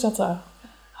ja, zo is dat er.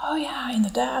 Oh ja,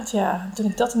 inderdaad, ja. Toen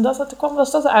ik dat en dat had, toen kwam,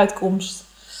 was dat de uitkomst.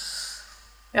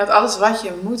 Ja, want alles wat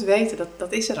je moet weten,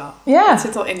 dat is er al. Ja. Het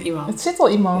zit al in iemand. Het zit al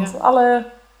iemand. Ja.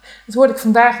 Dat hoorde ik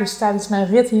vandaag dus tijdens mijn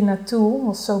rit hier naartoe. Dat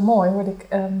was zo mooi.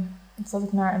 Zat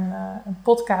ik naar een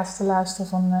podcast te luisteren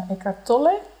van Eckhart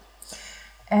Tolle.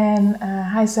 En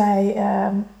hij zei,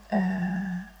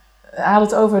 hij had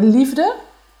het over liefde.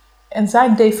 En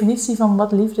zijn definitie van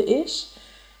wat liefde is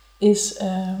is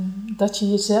dat je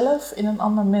jezelf in een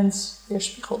ander mens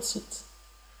weerspiegeld ziet.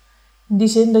 In die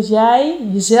zin dat jij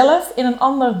jezelf in een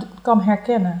ander kan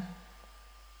herkennen.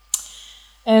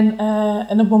 En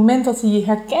op het moment dat die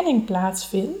herkenning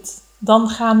plaatsvindt, dan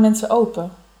gaan mensen open.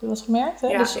 Heb je dat gemerkt? Hè?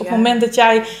 Ja, dus op het moment dat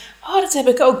jij, dat heb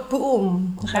ik ook,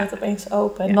 boom, dan gaat het opeens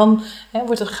open. En dan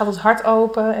gaat het hart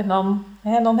open en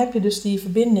dan heb je dus die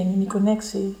verbinding en die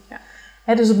connectie. Ja.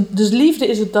 Hè, dus liefde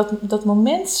is het dat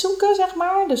moment zoeken, zeg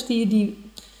maar. Dus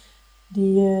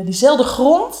diezelfde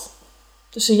grond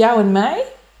tussen jou en mij.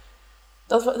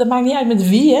 Dat maakt niet uit met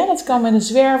wie, hè? Dat kan met een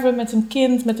zwerver, met een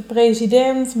kind, met de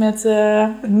president,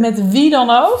 met wie dan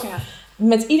ook. Ja.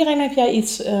 Met iedereen heb jij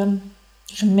iets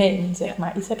gemeen, zeg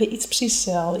maar. Heb je iets precies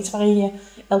hetzelfde. Iets waarin je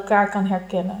elkaar kan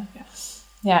herkennen.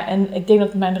 Ja, en ik denk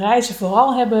dat mijn reizen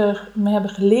vooral me hebben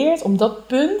geleerd om dat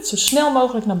punt zo snel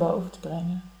mogelijk naar boven te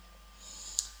brengen.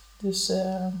 Dus,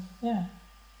 ja.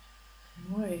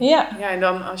 Mooi. Ja, en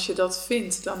dan als je dat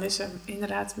vindt, dan is er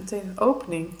inderdaad meteen een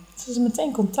opening. Het is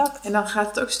meteen contact. En dan gaat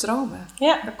het ook stromen.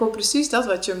 Ja. Dan komt precies dat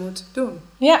wat je moet doen.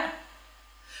 Ja.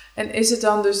 En is het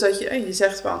dan dus dat je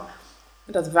zegt van,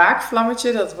 dat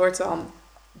waakvlammetje,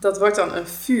 dat wordt dan een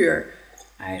vuur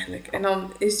eigenlijk. En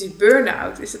dan is die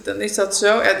burn-out, is dat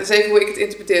zo? Ja, dat is even hoe ik het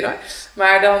interpreteer hoor.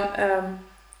 Maar dan,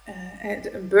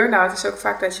 een burn-out is ook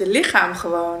vaak dat je lichaam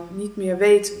gewoon niet meer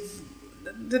weet.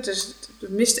 Dus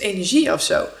er mist energie of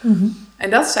zo. Mm-hmm. En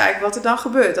dat is eigenlijk wat er dan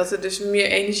gebeurt. Dat er dus meer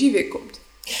energie weer komt.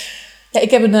 Ja,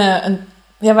 ik heb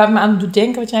waar me aan doet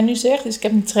denken wat jij nu zegt. Dus ik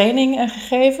heb een training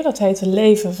gegeven. Dat heet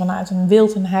Leven vanuit een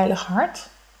wild en heilig hart.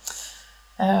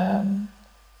 En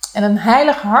een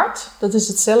heilig hart, dat is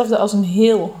hetzelfde als een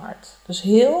heel hart. Dus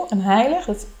heel en heilig,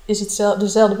 dat is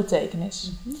dezelfde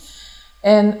betekenis. Mm-hmm.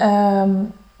 En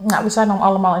we zijn dan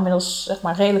allemaal inmiddels zeg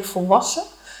maar redelijk volwassen.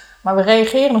 Maar we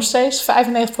reageren nog steeds 95%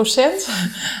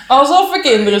 alsof we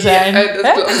kinderen zijn. Ja,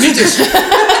 dat klopt. Niet dus.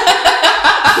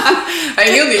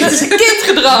 Heel niet. Dat is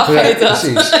kindgedrag, heet dat.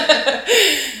 Precies.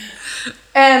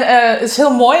 En het is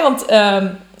heel mooi, want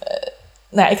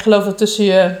ik geloof dat tussen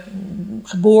je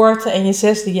geboorte en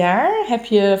je 6e jaar heb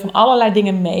je van allerlei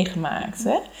dingen meegemaakt.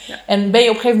 Hè? Ja. En ben je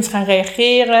op een gegeven moment gaan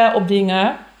reageren op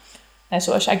dingen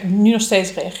zoals je eigenlijk nu nog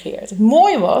steeds reageert. Het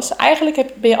mooie was, eigenlijk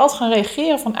ben je altijd gaan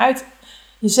reageren vanuit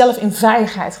jezelf in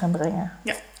veiligheid gaan brengen.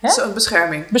 Ja, zo'n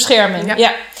bescherming. Bescherming,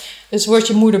 ja. Dus was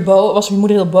je moeder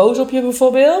heel boos op je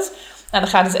bijvoorbeeld. Nou,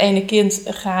 dan gaat het ene kind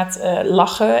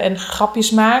lachen en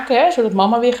grapjes maken, hè, zodat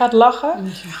mama weer gaat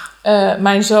lachen. Ja.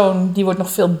 Mijn zoon, die wordt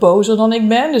nog veel bozer dan ik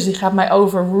ben, dus die gaat mij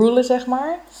overrulen, zeg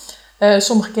maar.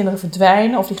 Sommige kinderen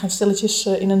verdwijnen of die gaan stilletjes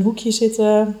in een hoekje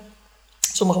zitten.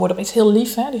 Sommigen worden opeens heel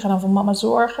lief, hè, die gaan dan voor mama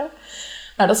zorgen.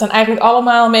 Nou, dat zijn eigenlijk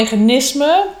allemaal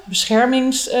mechanismen,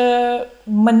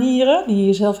 beschermingsmanieren die je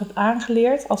jezelf hebt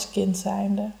aangeleerd als kind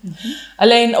zijnde. Mm-hmm.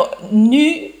 Alleen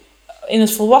nu, in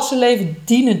het volwassen leven,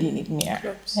 dienen die niet meer.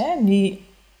 Klopt. Hè?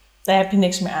 Daar heb je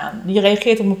niks meer aan. Die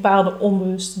reageert op een bepaalde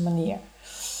onbewuste manier.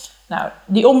 Nou,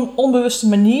 die onbewuste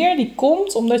manier die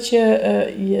komt omdat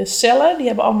je cellen, die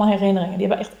hebben allemaal herinneringen. Die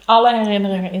hebben echt alle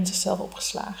herinneringen in zichzelf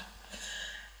opgeslagen.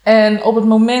 En op het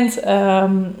moment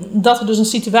dat er dus een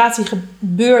situatie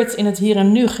gebeurt in het hier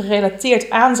en nu gerelateerd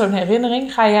aan zo'n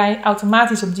herinnering, ga jij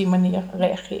automatisch op die manier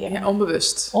reageren. Ja,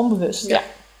 onbewust. Onbewust, ja.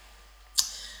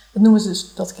 Dat noemen ze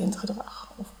dus dat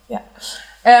kindgedrag.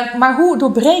 Maar hoe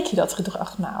doorbreek je dat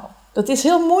gedrag nou? Dat is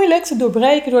heel moeilijk te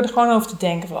doorbreken door er gewoon over te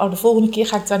denken van, de volgende keer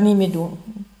ga ik dat niet meer doen.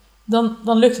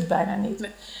 Dan lukt het bijna niet.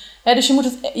 Nee. Dus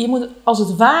je moet als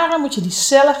het ware moet je die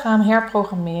cellen gaan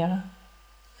herprogrammeren.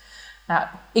 Nou,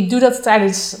 ik doe dat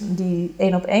tijdens die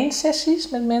 1-op-1 sessies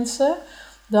met mensen.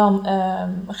 Dan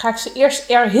ga ik ze eerst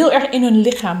heel erg in hun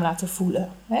lichaam laten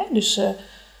voelen. Hè? Dus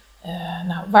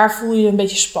waar voel je een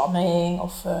beetje spanning?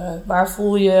 Of waar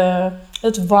voel je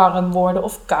het warm worden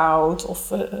of koud?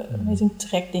 Of met een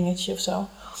trekdingetje of zo. En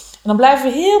dan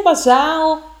blijven we heel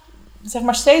bazaal, zeg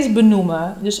maar, steeds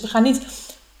benoemen. Dus we gaan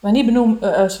niet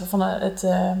benoemen van het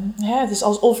is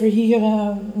alsof er hier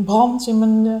brandt in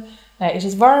mijn... Nee, is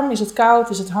het warm? Is het koud?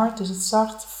 Is het hard? Is het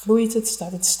zacht? Vloeit het?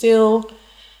 Staat het stil?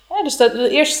 Ja, dus de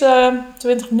eerste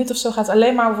 20 minuten of zo gaat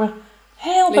alleen maar over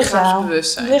heel bazaal.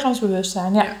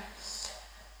 Lichaamsbewustzijn, ja.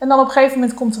 En dan op een gegeven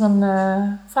moment komt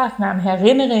er vaak naar een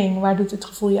herinnering. Waar doet het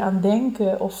gevoel je aan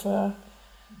denken? Of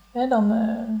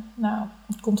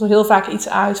komt er heel vaak iets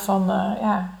uit van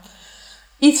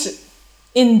iets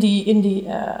in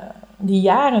die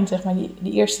jaren, zeg maar,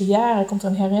 die eerste jaren komt er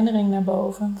een herinnering naar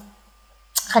boven.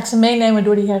 Ga ik ze meenemen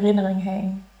door die herinnering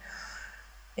heen.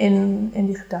 In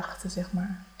die gedachten, zeg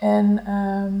maar. En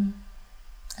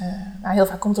heel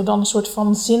vaak komt er dan een soort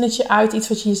van zinnetje uit. Iets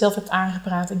wat je jezelf hebt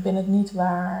aangepraat. Ik ben het niet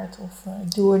waard. Of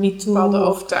ik doe er niet toe. Een bepaalde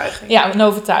overtuiging. Ja, een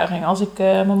overtuiging. Als ik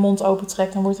mijn mond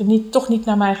opentrek, dan wordt er toch niet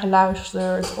naar mij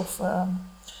geluisterd.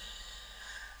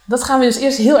 Dat gaan we dus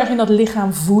eerst heel erg in dat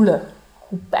lichaam voelen.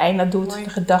 Hoe pijn dat doet. Mooi. De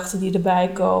gedachten die erbij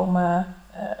komen.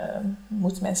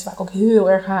 Moeten mensen vaak ook heel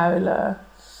erg huilen.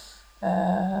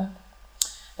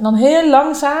 En dan heel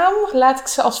langzaam laat ik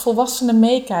ze als volwassene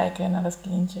meekijken naar dat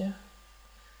kindje.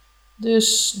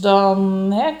 Dus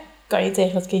dan kan je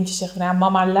tegen dat kindje zeggen, nou,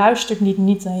 mama luistert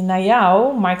niet naar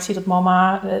jou, maar ik zie dat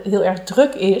mama heel erg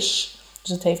druk is.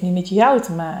 Dus het heeft niet met jou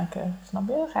te maken. Snap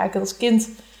je? Dan ga ik als kind,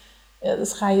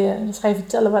 dat ga je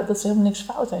vertellen dat ze helemaal niks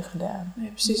fout heeft gedaan. Nee,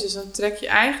 precies, dus dan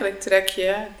trek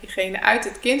je diegene uit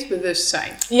het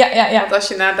kindbewustzijn. Ja. Want als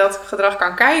je naar dat gedrag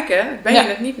kan kijken, ben je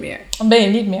het niet meer. Dan ben je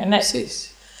niet meer, nee. Precies.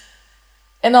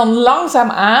 En dan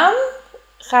langzaamaan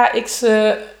ga ik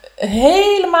ze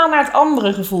helemaal naar het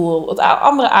andere gevoel, het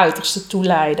andere uiterste toe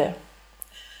leiden.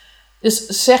 Dus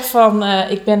zeg van,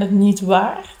 ik ben het niet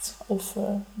waard. Of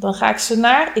dan ga ik ze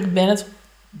naar, ik ben het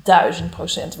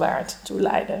 1000% waard toe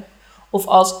leiden. Of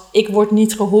als ik word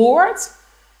niet gehoord,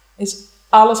 is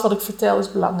alles wat ik vertel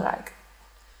is belangrijk.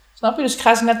 Snap je? Dus ik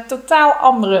ga ze naar het totaal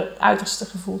andere uiterste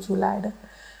gevoel toe leiden.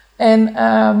 En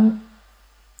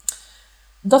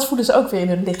dat voelen ze ook weer in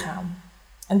hun lichaam.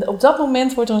 En op dat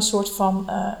moment wordt er een soort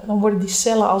van, dan worden die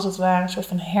cellen als het ware een soort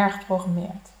van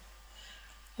hergeprogrammeerd.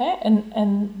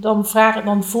 En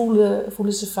dan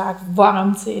voelen ze vaak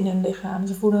warmte in hun lichaam.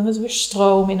 Ze voelen het weer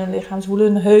stroom in hun lichaam. Ze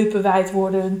voelen hun heupen wijd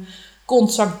worden. Hun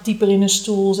kont zakt dieper in hun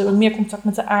stoel. Ze hebben meer contact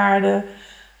met de aarde.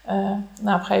 Op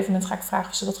een gegeven moment ga ik vragen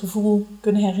of ze dat gevoel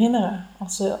kunnen herinneren.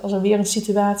 Als er weer een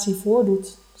situatie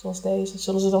voordoet, zoals deze,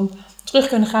 zullen ze dan terug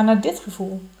kunnen gaan naar dit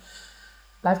gevoel.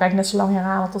 Blijf eigenlijk net zo lang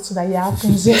herhalen tot ze daar ja op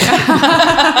kunnen zeggen.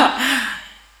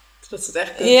 Dat ze het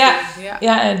echt kunnen doen.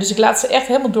 Ja, dus ik laat ze echt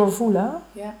helemaal doorvoelen.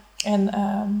 Ja.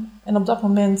 En op dat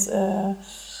moment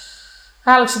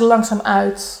haal ik ze er langzaam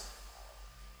uit.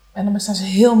 En dan zijn ze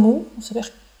heel moe. Ze hebben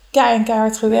echt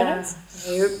keihard gewerkt.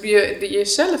 Ja. Je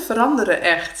cellen veranderen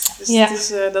echt.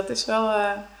 Dus dat is wel...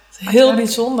 heel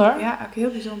bijzonder. Ja, ook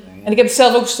heel bijzonder. Ja. En ik heb het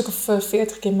zelf ook een stuk of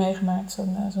 40 keer meegemaakt,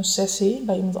 zo'n sessie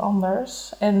bij iemand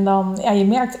anders. En dan, je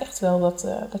merkt echt wel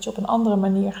dat je op een andere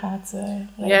manier gaat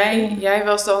reageren. Jij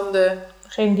was dan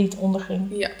degene die het onderging.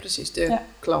 Ja, precies. De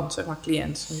klant, zeg maar,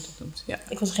 cliënt, hoe je dat noemt. Ja.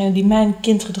 Ik was degene die mijn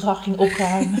kindgedrag ging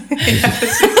opruimen. Ja,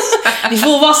 precies. Die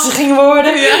volwassen ging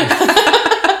worden. Ja.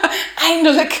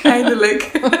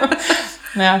 Eindelijk.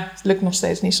 Het lukt nog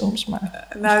steeds niet soms, maar...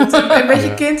 een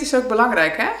beetje kind is ook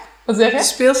belangrijk, hè? Wat zeg je? De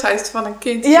speelsheid van een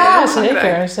kind is heel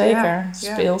belangrijk. Zeker. Ja. De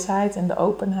speelsheid en de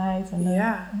openheid. En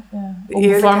de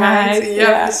eerlijkheid.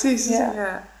 Ja, precies.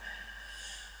 Ja.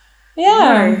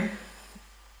 Mooi.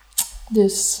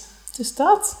 Dus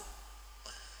dat.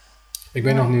 Ik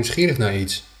ben nog nieuwsgierig naar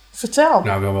iets. Vertel.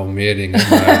 Nou, wel meer dingen,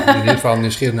 maar in ieder geval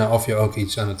nieuwsgierig naar of je ook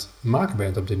iets aan het maken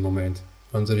bent op dit moment.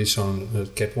 Want er is zo'n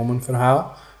Catwoman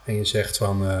verhaal en je zegt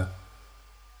van...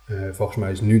 volgens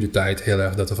mij is nu de tijd heel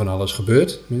erg dat er van alles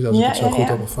gebeurt. Nu, als ik het zo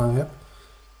goed opgevangen heb.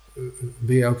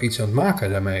 Ben je ook iets aan het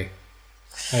maken daarmee?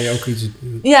 Ga je ook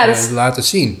iets laten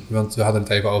zien? Want we hadden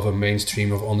het even over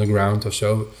mainstream of underground of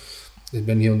zo. Ik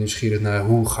ben heel nieuwsgierig naar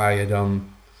hoe ga je dan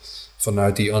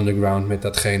vanuit die underground met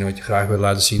datgene wat je graag wil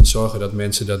laten zien, zorgen dat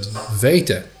mensen dat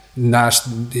weten.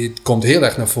 Dit komt heel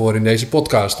erg naar voren in deze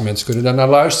podcast. De mensen kunnen daar naar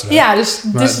luisteren. Ja, dus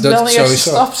dit is wel een eerste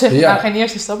stap. Nou, geen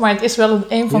eerste stap, maar het is wel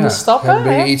een van de stappen.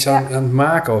 Ben je iets aan het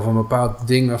maken of een bepaald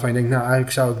ding waarvan je denkt, nou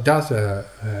eigenlijk zou ik dat in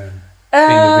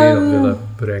de wereld willen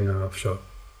brengen of zo?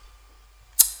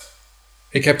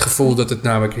 Ik heb het gevoel dat het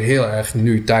namelijk heel erg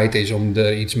nu tijd is om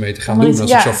er iets mee te gaan doen.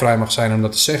 Als ik zo vrij mag zijn om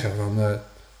dat te zeggen.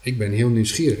 Ik ben heel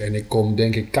nieuwsgierig en ik kom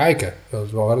denk ik kijken.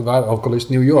 Ook al is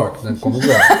het New York, dan kom ik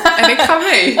wel. En ik ga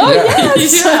mee.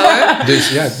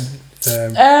 Dus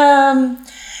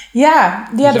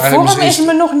de vorm is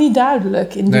me nog niet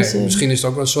duidelijk in die zin. Misschien is het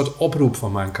ook wel een soort oproep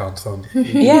van mijn kant. Van,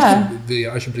 wil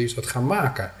je alsjeblieft wat gaan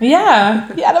maken? Ja,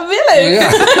 dat wil ik. Ja.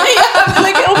 Dat wil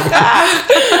ik heel graag.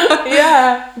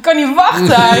 Ja, ik kan niet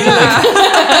wachten eigenlijk.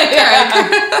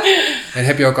 En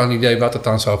heb je ook al een idee wat het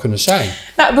dan zou kunnen zijn?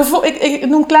 Nou, ik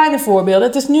noem kleine voorbeelden.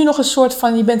 Het is nu nog een soort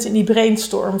van, je bent in die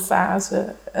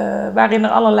brainstormfase, waarin er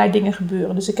allerlei dingen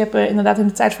gebeuren. Dus ik heb inderdaad in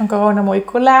de tijd van corona mooie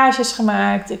collages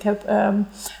gemaakt. Ik heb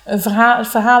een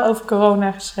verhaal over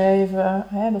corona geschreven,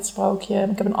 dat sprookje.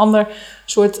 Ik heb een ander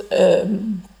soort,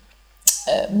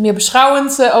 meer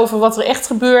beschouwend over wat er echt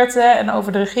gebeurt. En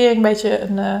over de regering een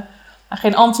beetje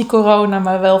geen anti-corona,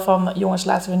 maar wel van, jongens,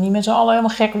 laten we niet met z'n allen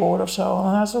helemaal gek worden of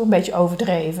zo. Dat is ook een beetje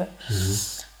overdreven.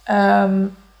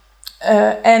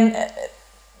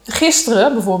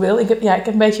 Gisteren bijvoorbeeld, ik heb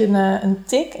een beetje een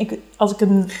tik. Als ik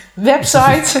een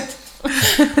website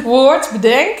woord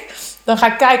bedenk, dan ga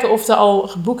ik kijken of er al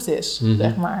geboekt is,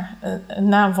 zeg maar. Een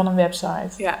naam van een website.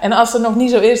 Ja. En als het nog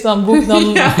niet zo is, dan koop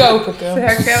ik hem.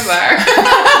 Herkenbaar.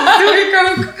 Dat doe ik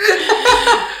ook.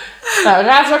 Nou,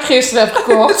 raad wat ik gisteren heb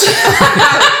gekocht.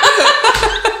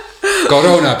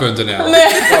 Corona.nl.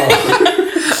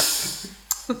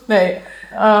 Nee.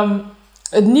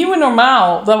 Het nieuwe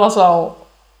normaal, dat was al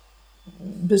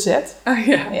bezet. Oh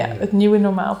ja. Ja, het nieuwe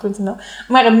normaal.nl.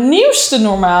 Maar het nieuwste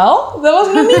normaal, dat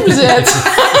was nog niet bezet.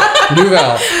 Nu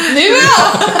wel.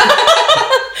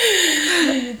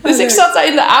 Dus ik zat daar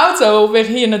in de auto op weg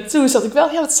hier naartoe. Zat ik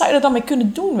wel, wat zou je er dan mee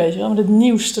kunnen doen, weet je wel? Met het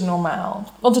nieuwste normaal.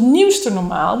 Want het nieuwste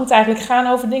normaal moet eigenlijk gaan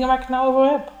over dingen waar ik het nou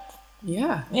over heb.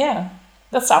 Ja. Ja.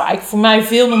 Dat zou eigenlijk voor mij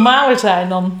veel normaler zijn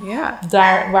dan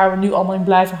daar waar we nu allemaal in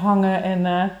blijven hangen. En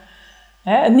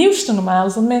het nieuwste normaal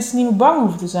is dat mensen niet meer bang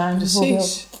hoeven te zijn.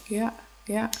 Precies. Ja.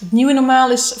 Het nieuwe normaal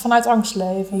is vanuit angst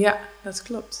leven. Ja, dat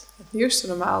klopt. Het nieuwste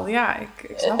normaal, ik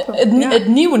snap het. Het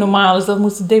nieuwe normaal is dat we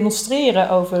moeten demonstreren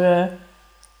over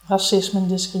racisme en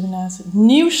discriminatie. Het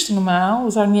nieuwste normaal,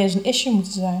 dat zou niet eens een issue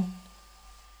moeten zijn.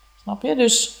 Snap je?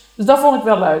 Dus dat vond ik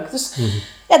wel leuk. Dus,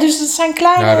 dus het zijn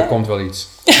kleine... Ja, er komt wel iets.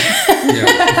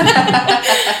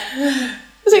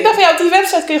 Dus ik dacht, op die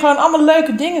website kun je gewoon allemaal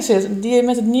leuke dingen zetten die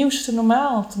met het nieuwste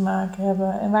normaal te maken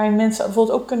hebben. En waarin mensen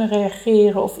bijvoorbeeld ook kunnen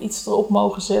reageren of iets erop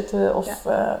mogen zetten.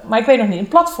 Maar ik weet nog niet, een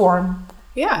platform.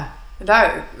 Ja, en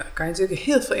daar kan je natuurlijk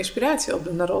heel veel inspiratie op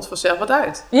doen. Daar rolt vanzelf wat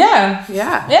uit. Ja.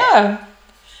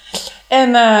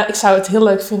 En ik zou het heel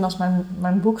leuk vinden als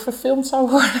mijn boek verfilmd zou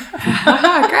worden.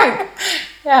 Haha, kijk.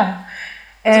 Ja.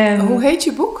 En hoe heet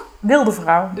je boek? Wilde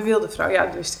Vrouw. De Wilde Vrouw, ja,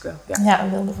 dat wist ik wel. Ja,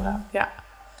 een wilde vrouw. Ja,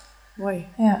 mooi.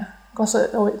 Ja, ik was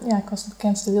de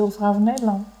bekendste wilde vrouw van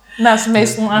Nederland. Naast de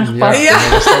meest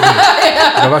onaangepaste.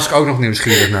 Daar was ik ook nog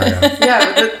nieuwsgierig naar.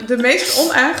 De meest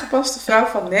onaangepaste vrouw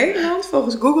van Nederland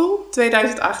volgens Google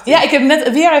 2018. Ja, ik heb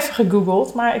net weer even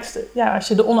gegoogeld. Maar als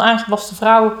je de onaangepaste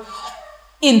vrouw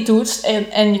intoetst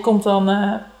en je komt dan...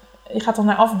 je gaat dan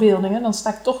naar afbeeldingen, dan sta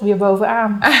ik toch weer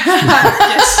bovenaan.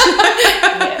 Yes.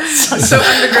 Zo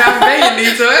underground ben je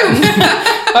niet, hoor.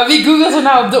 Maar wie googelt er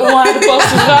nou op de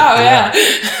onaangepaste vrouw? Ja.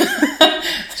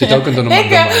 Er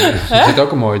zit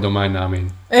ook een mooie domeinnaam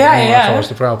in.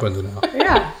 Onaangepastevrouw.nl.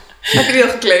 Ja, heb je die al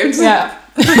geclaimd? Ja.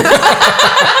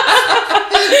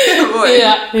 Mooi.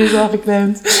 Ja, die is al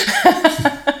geclaimd.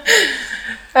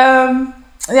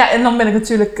 En dan ben ik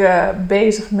natuurlijk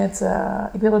bezig met...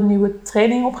 ik wil een nieuwe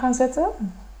training op gaan zetten.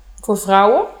 Voor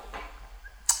vrouwen.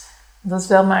 Dat is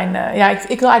wel mijn...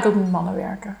 ik wil eigenlijk ook met mannen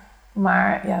werken.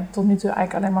 Maar tot nu toe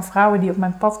eigenlijk alleen maar vrouwen die op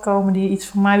mijn pad komen... die iets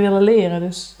van mij willen leren.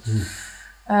 Dus,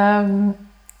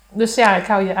 ik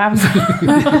hou je aan.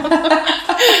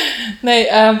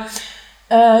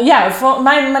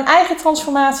 Mijn eigen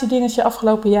transformatiedingetje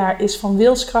afgelopen jaar... is van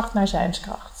wilskracht naar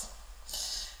zijnskracht.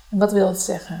 En wat wil het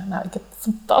zeggen? Nou, ik heb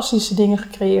fantastische dingen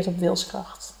gecreëerd op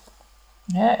wilskracht.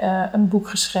 Een boek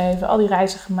geschreven, al die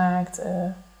reizen gemaakt,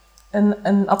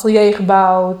 een atelier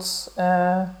gebouwd,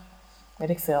 weet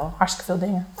ik veel, hartstikke veel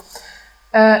dingen.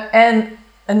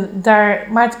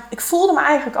 Maar ik voelde me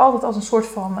eigenlijk altijd als een soort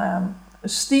van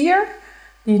stier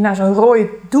die naar zo'n rode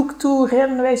doek toe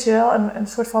rende, weet je wel. Een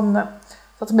soort van, er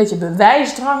zat een beetje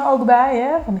bewijsdrang ook bij,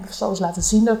 hè? Want ik zal eens laten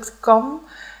zien dat ik het kan.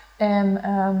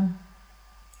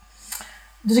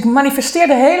 Dus ik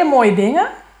manifesteerde hele mooie dingen.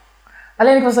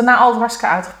 Alleen ik was daarna altijd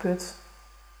hartstikke uitgeput.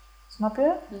 Snap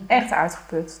je? Echt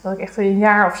uitgeput. Dat ik echt weer een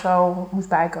jaar of zo moest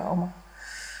bijkomen.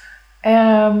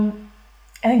 En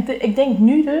ik denk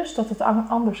nu dus dat het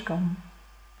anders kan.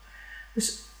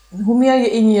 Dus hoe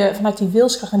meer je vanuit die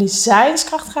wilskracht naar die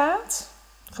zijnskracht gaat.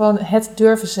 Gewoon het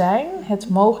durven zijn. Het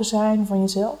mogen zijn van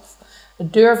jezelf.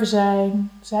 Het durven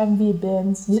zijn wie je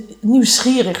bent.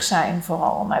 Nieuwsgierig zijn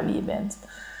vooral naar wie je bent.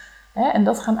 En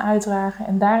dat gaan uitdragen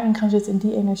en daarin gaan zitten in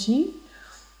die energie,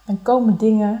 dan komen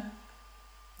dingen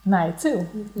naar je toe.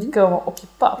 Die komen op je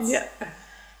pad. Ja.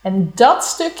 En dat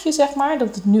stukje, zeg maar,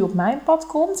 dat het nu op mijn pad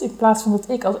komt, in plaats van dat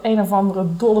ik als een of andere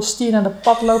dolle stier naar de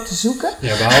pad loop te zoeken.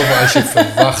 Ja, behalve als je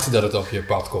verwacht dat het op je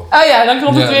pad komt. Oh ja, dan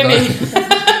komt het weer niet.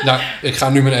 Nou, ik ga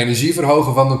nu mijn energie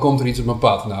verhogen, want dan komt er iets op mijn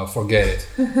pad. Nou, forget it.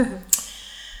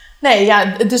 Nee,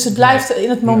 dus het blijft in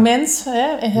het moment.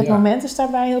 Hè? Het moment is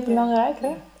daarbij heel belangrijk. Hè?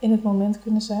 In het moment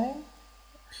kunnen zijn.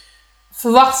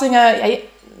 Verwachtingen. Ja,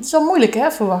 het is wel moeilijk,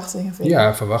 hè? Verwachtingen. Vind ik.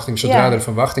 Ja, verwachting. Zodra er een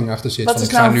verwachting achter zit. Wat van is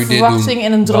ik ga nou nu een dit verwachting doen,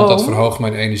 en een droom? want dat verhoogt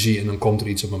mijn energie en dan komt er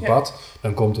iets op mijn pad.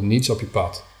 Dan komt er niets op je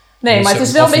pad. Nee, maar het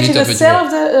is wel een beetje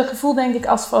hetzelfde gevoel, denk ik,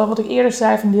 als wat ik eerder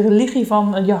zei van die religie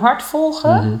van je hart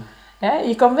volgen.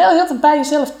 Je kan wel heel tijd bij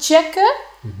jezelf checken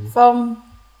van...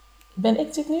 ben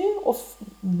ik dit nu? Of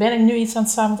ben ik nu iets aan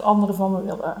het samen met anderen van me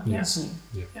willen zien?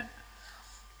 Ja.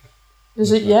 Dus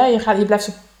je blijft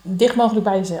zo dicht mogelijk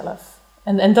bij jezelf.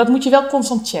 En dat moet je wel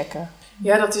constant checken.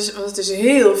 Ja, want het is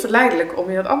heel verleidelijk om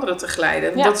in dat andere te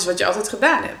glijden. Want dat is wat je altijd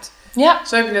gedaan hebt. Ja.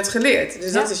 Zo heb je het geleerd.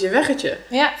 Dus dat is je weggetje.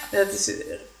 Ja. Dat is,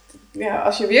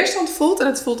 als je weerstand voelt en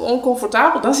het voelt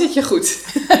oncomfortabel, dan zit je goed.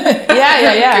 Ja.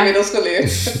 Dat heb ik inmiddels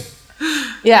geleerd.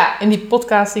 Ja, in die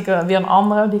podcast, weer een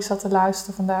andere, die ik zat te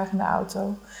luisteren vandaag in de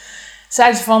auto.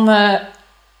 Zeiden ze van,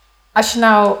 als je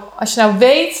nou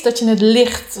weet dat je het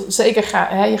licht zeker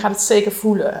gaat, je gaat het zeker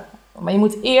voelen. Maar je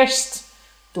moet eerst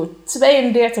door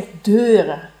 32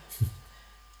 deuren,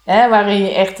 waarin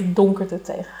je echt de donkerte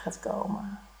tegen gaat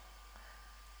komen.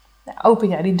 Nou, open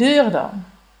jij die deuren dan.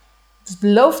 Het is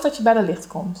beloofd dat je bij de licht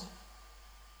komt.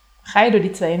 Ga je door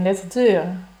die 32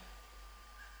 deuren.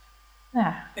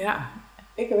 Ja,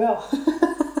 ik wel.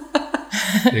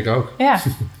 Ik ook. Ja.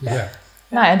 Ja.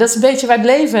 Nou ja, dat is een beetje waar het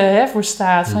leven voor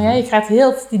staat. Van, je krijgt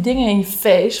heel die dingen in je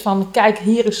face van kijk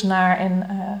hier eens naar.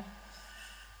 En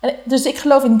dus ik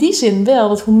geloof in die zin wel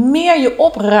dat hoe meer je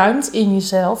opruimt in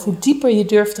jezelf, hoe dieper je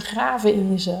durft te graven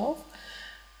in jezelf,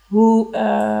 hoe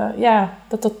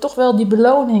dat toch wel die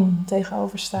beloning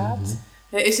tegenover staat.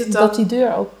 Is het dan, dat die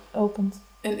deur opent.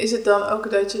 En is het dan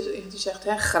ook dat je zegt,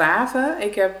 graven?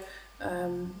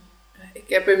 Ik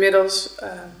heb inmiddels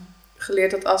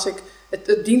geleerd dat als ik...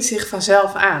 Het dient zich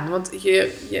vanzelf aan. Want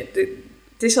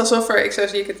het is alsof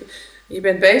je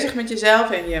bent bezig met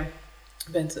jezelf en je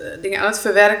bent dingen aan het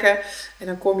verwerken. En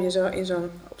dan kom je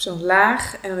op zo'n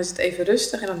laag en dan is het even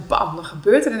rustig. En dan bam, dan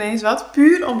gebeurt er ineens wat.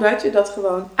 Puur omdat je dat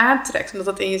gewoon aantrekt. Omdat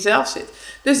dat in jezelf zit.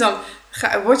 Dus dan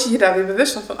word je je daar weer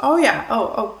bewust van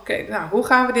oké, nou hoe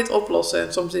gaan we dit oplossen?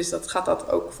 En soms gaat dat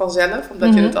ook vanzelf,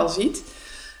 omdat je het al ziet.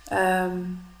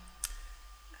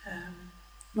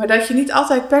 Maar dat je niet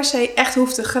altijd per se echt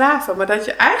hoeft te graven. Maar dat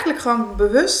je eigenlijk gewoon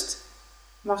bewust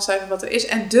mag zijn wat er is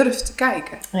en durft te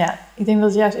kijken. Ja, ik denk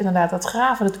dat juist inderdaad dat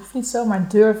graven, dat hoeft niet zomaar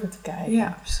durven te kijken.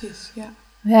 Ja, precies. Ja.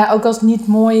 Ja, ook als het niet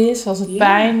mooi is, als het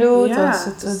pijn doet. Ja, als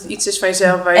het iets is van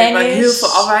jezelf waar heel veel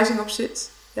afwijzing op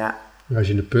zit. Ja. Als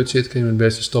je in de put zit, kun je het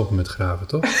beste stoppen met graven,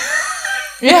 toch?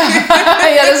 Ja,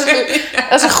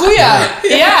 dat is een goeie.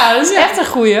 Ja, dat is echt een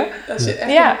goeie. Als je echt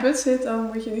in de put zit, dan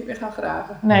moet je niet meer gaan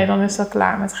graven. Nee, dan is dat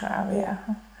klaar met graven, ja.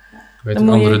 Weet een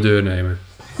andere deur nemen.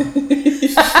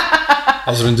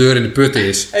 Als er een deur in de put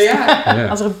is. Ja.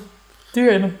 Als er een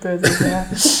deur in de put is, ja.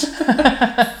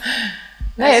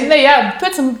 De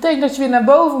put betekent dat je weer naar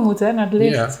boven moet, naar het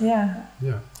licht. Ja.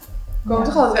 We komen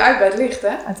toch altijd weer uit bij het licht,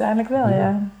 hè? Uiteindelijk wel,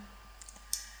 ja.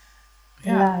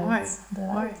 Ja,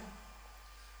 mooi.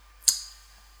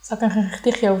 Zal ik er een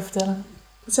gedichtje over vertellen?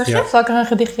 Wat zeg je? Zal ik er een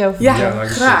gedichtje over vertellen? Ja,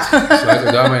 graag. Sluit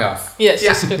het daarmee af. Yes,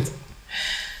 dat is goed.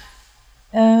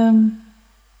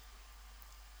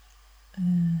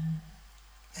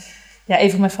 Een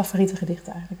van mijn favoriete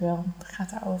gedichten eigenlijk wel. Het gaat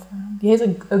daarover. Die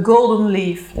heet A Golden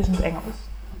Leaf. Dat is in het Engels.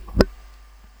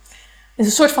 Het is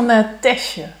een soort van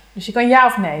testje. Dus je kan ja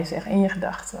of nee zeggen in je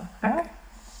gedachten. Okay.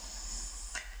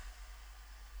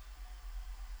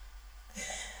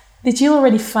 Did you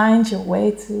already find your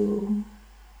way to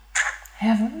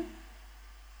heaven?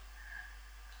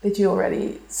 Did you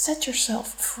already set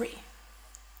yourself free?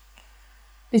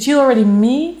 Did you already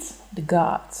meet the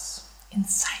gods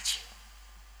inside you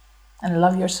and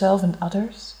love yourself and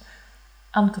others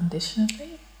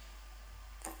unconditionally?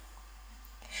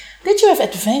 Did you have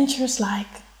adventures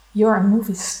like you're a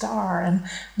movie star and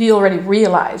do you already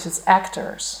realize it's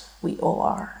actors we all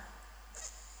are?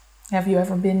 Have you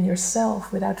ever been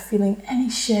yourself without feeling any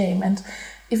shame? And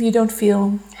if you don't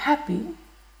feel happy,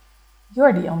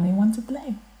 you're the only one to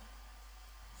blame.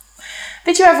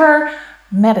 Did you ever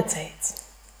meditate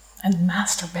and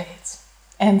masturbate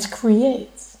and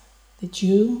create? Did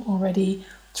you already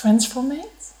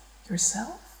transformate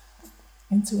yourself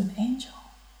into an angel?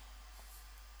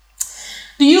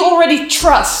 Do you already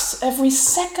trust every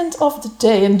second of the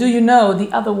day? And do you know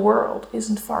the other world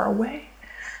isn't far away?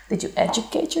 Did you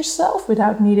educate yourself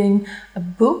without needing a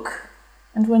book?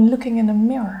 And when looking in a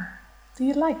mirror, do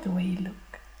you like the way you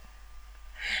look?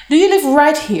 Do you live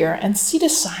right here and see the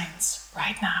signs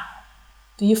right now?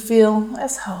 Do you feel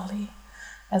as holy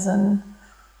as an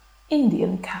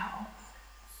Indian cow?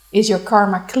 Is your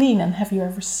karma clean and have you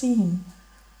ever seen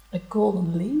a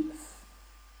golden leaf?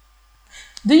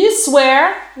 Do you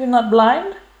swear you're not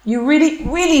blind? You really,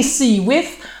 really see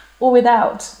with or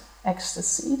without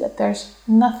ecstasy that there's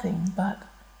nothing but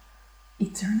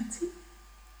eternity?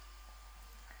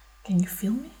 Can you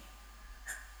feel me?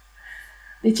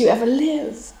 Did you ever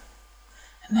live?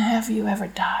 And have you ever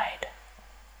died?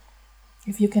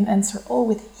 If you can answer all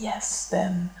with yes,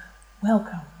 then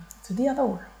welcome to the other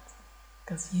world.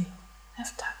 Because you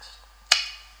have touched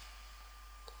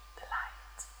the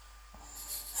light.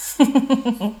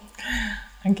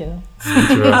 Dankjewel.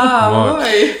 Dankjewel.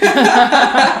 Mooi.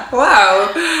 Wauw.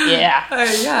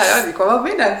 Yeah. Ja, die kwam wel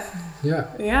binnen.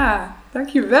 Ja,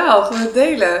 dankjewel voor het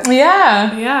delen.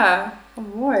 Ja. Ja,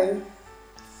 mooi.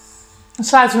 Dan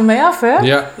sluiten we mee af, hè?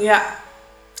 Ja.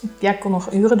 Jij kon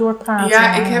nog uren doorpraten.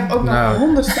 Ja, ik heb ook nog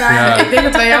 100 vragen. Ja. Ik denk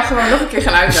dat wij jou gewoon nog een keer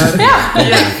gaan uitnodigen.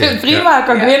 Ja. Prima.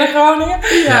 Kan ik weer naar Groningen?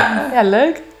 Ja,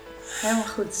 leuk. Helemaal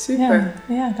goed, super.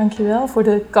 Ja, dankjewel voor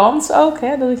de kans ook,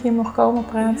 hè, dat ik hier mag komen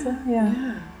praten. Ja.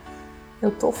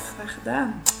 Heel tof. Graag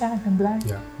gedaan. Ja, ik ben blij.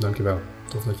 Ja, dankjewel.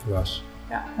 Tof dat je was.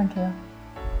 Ja, dankjewel.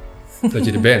 Dat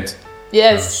je er bent.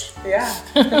 Yes. Ja.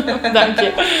 Dank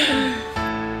je.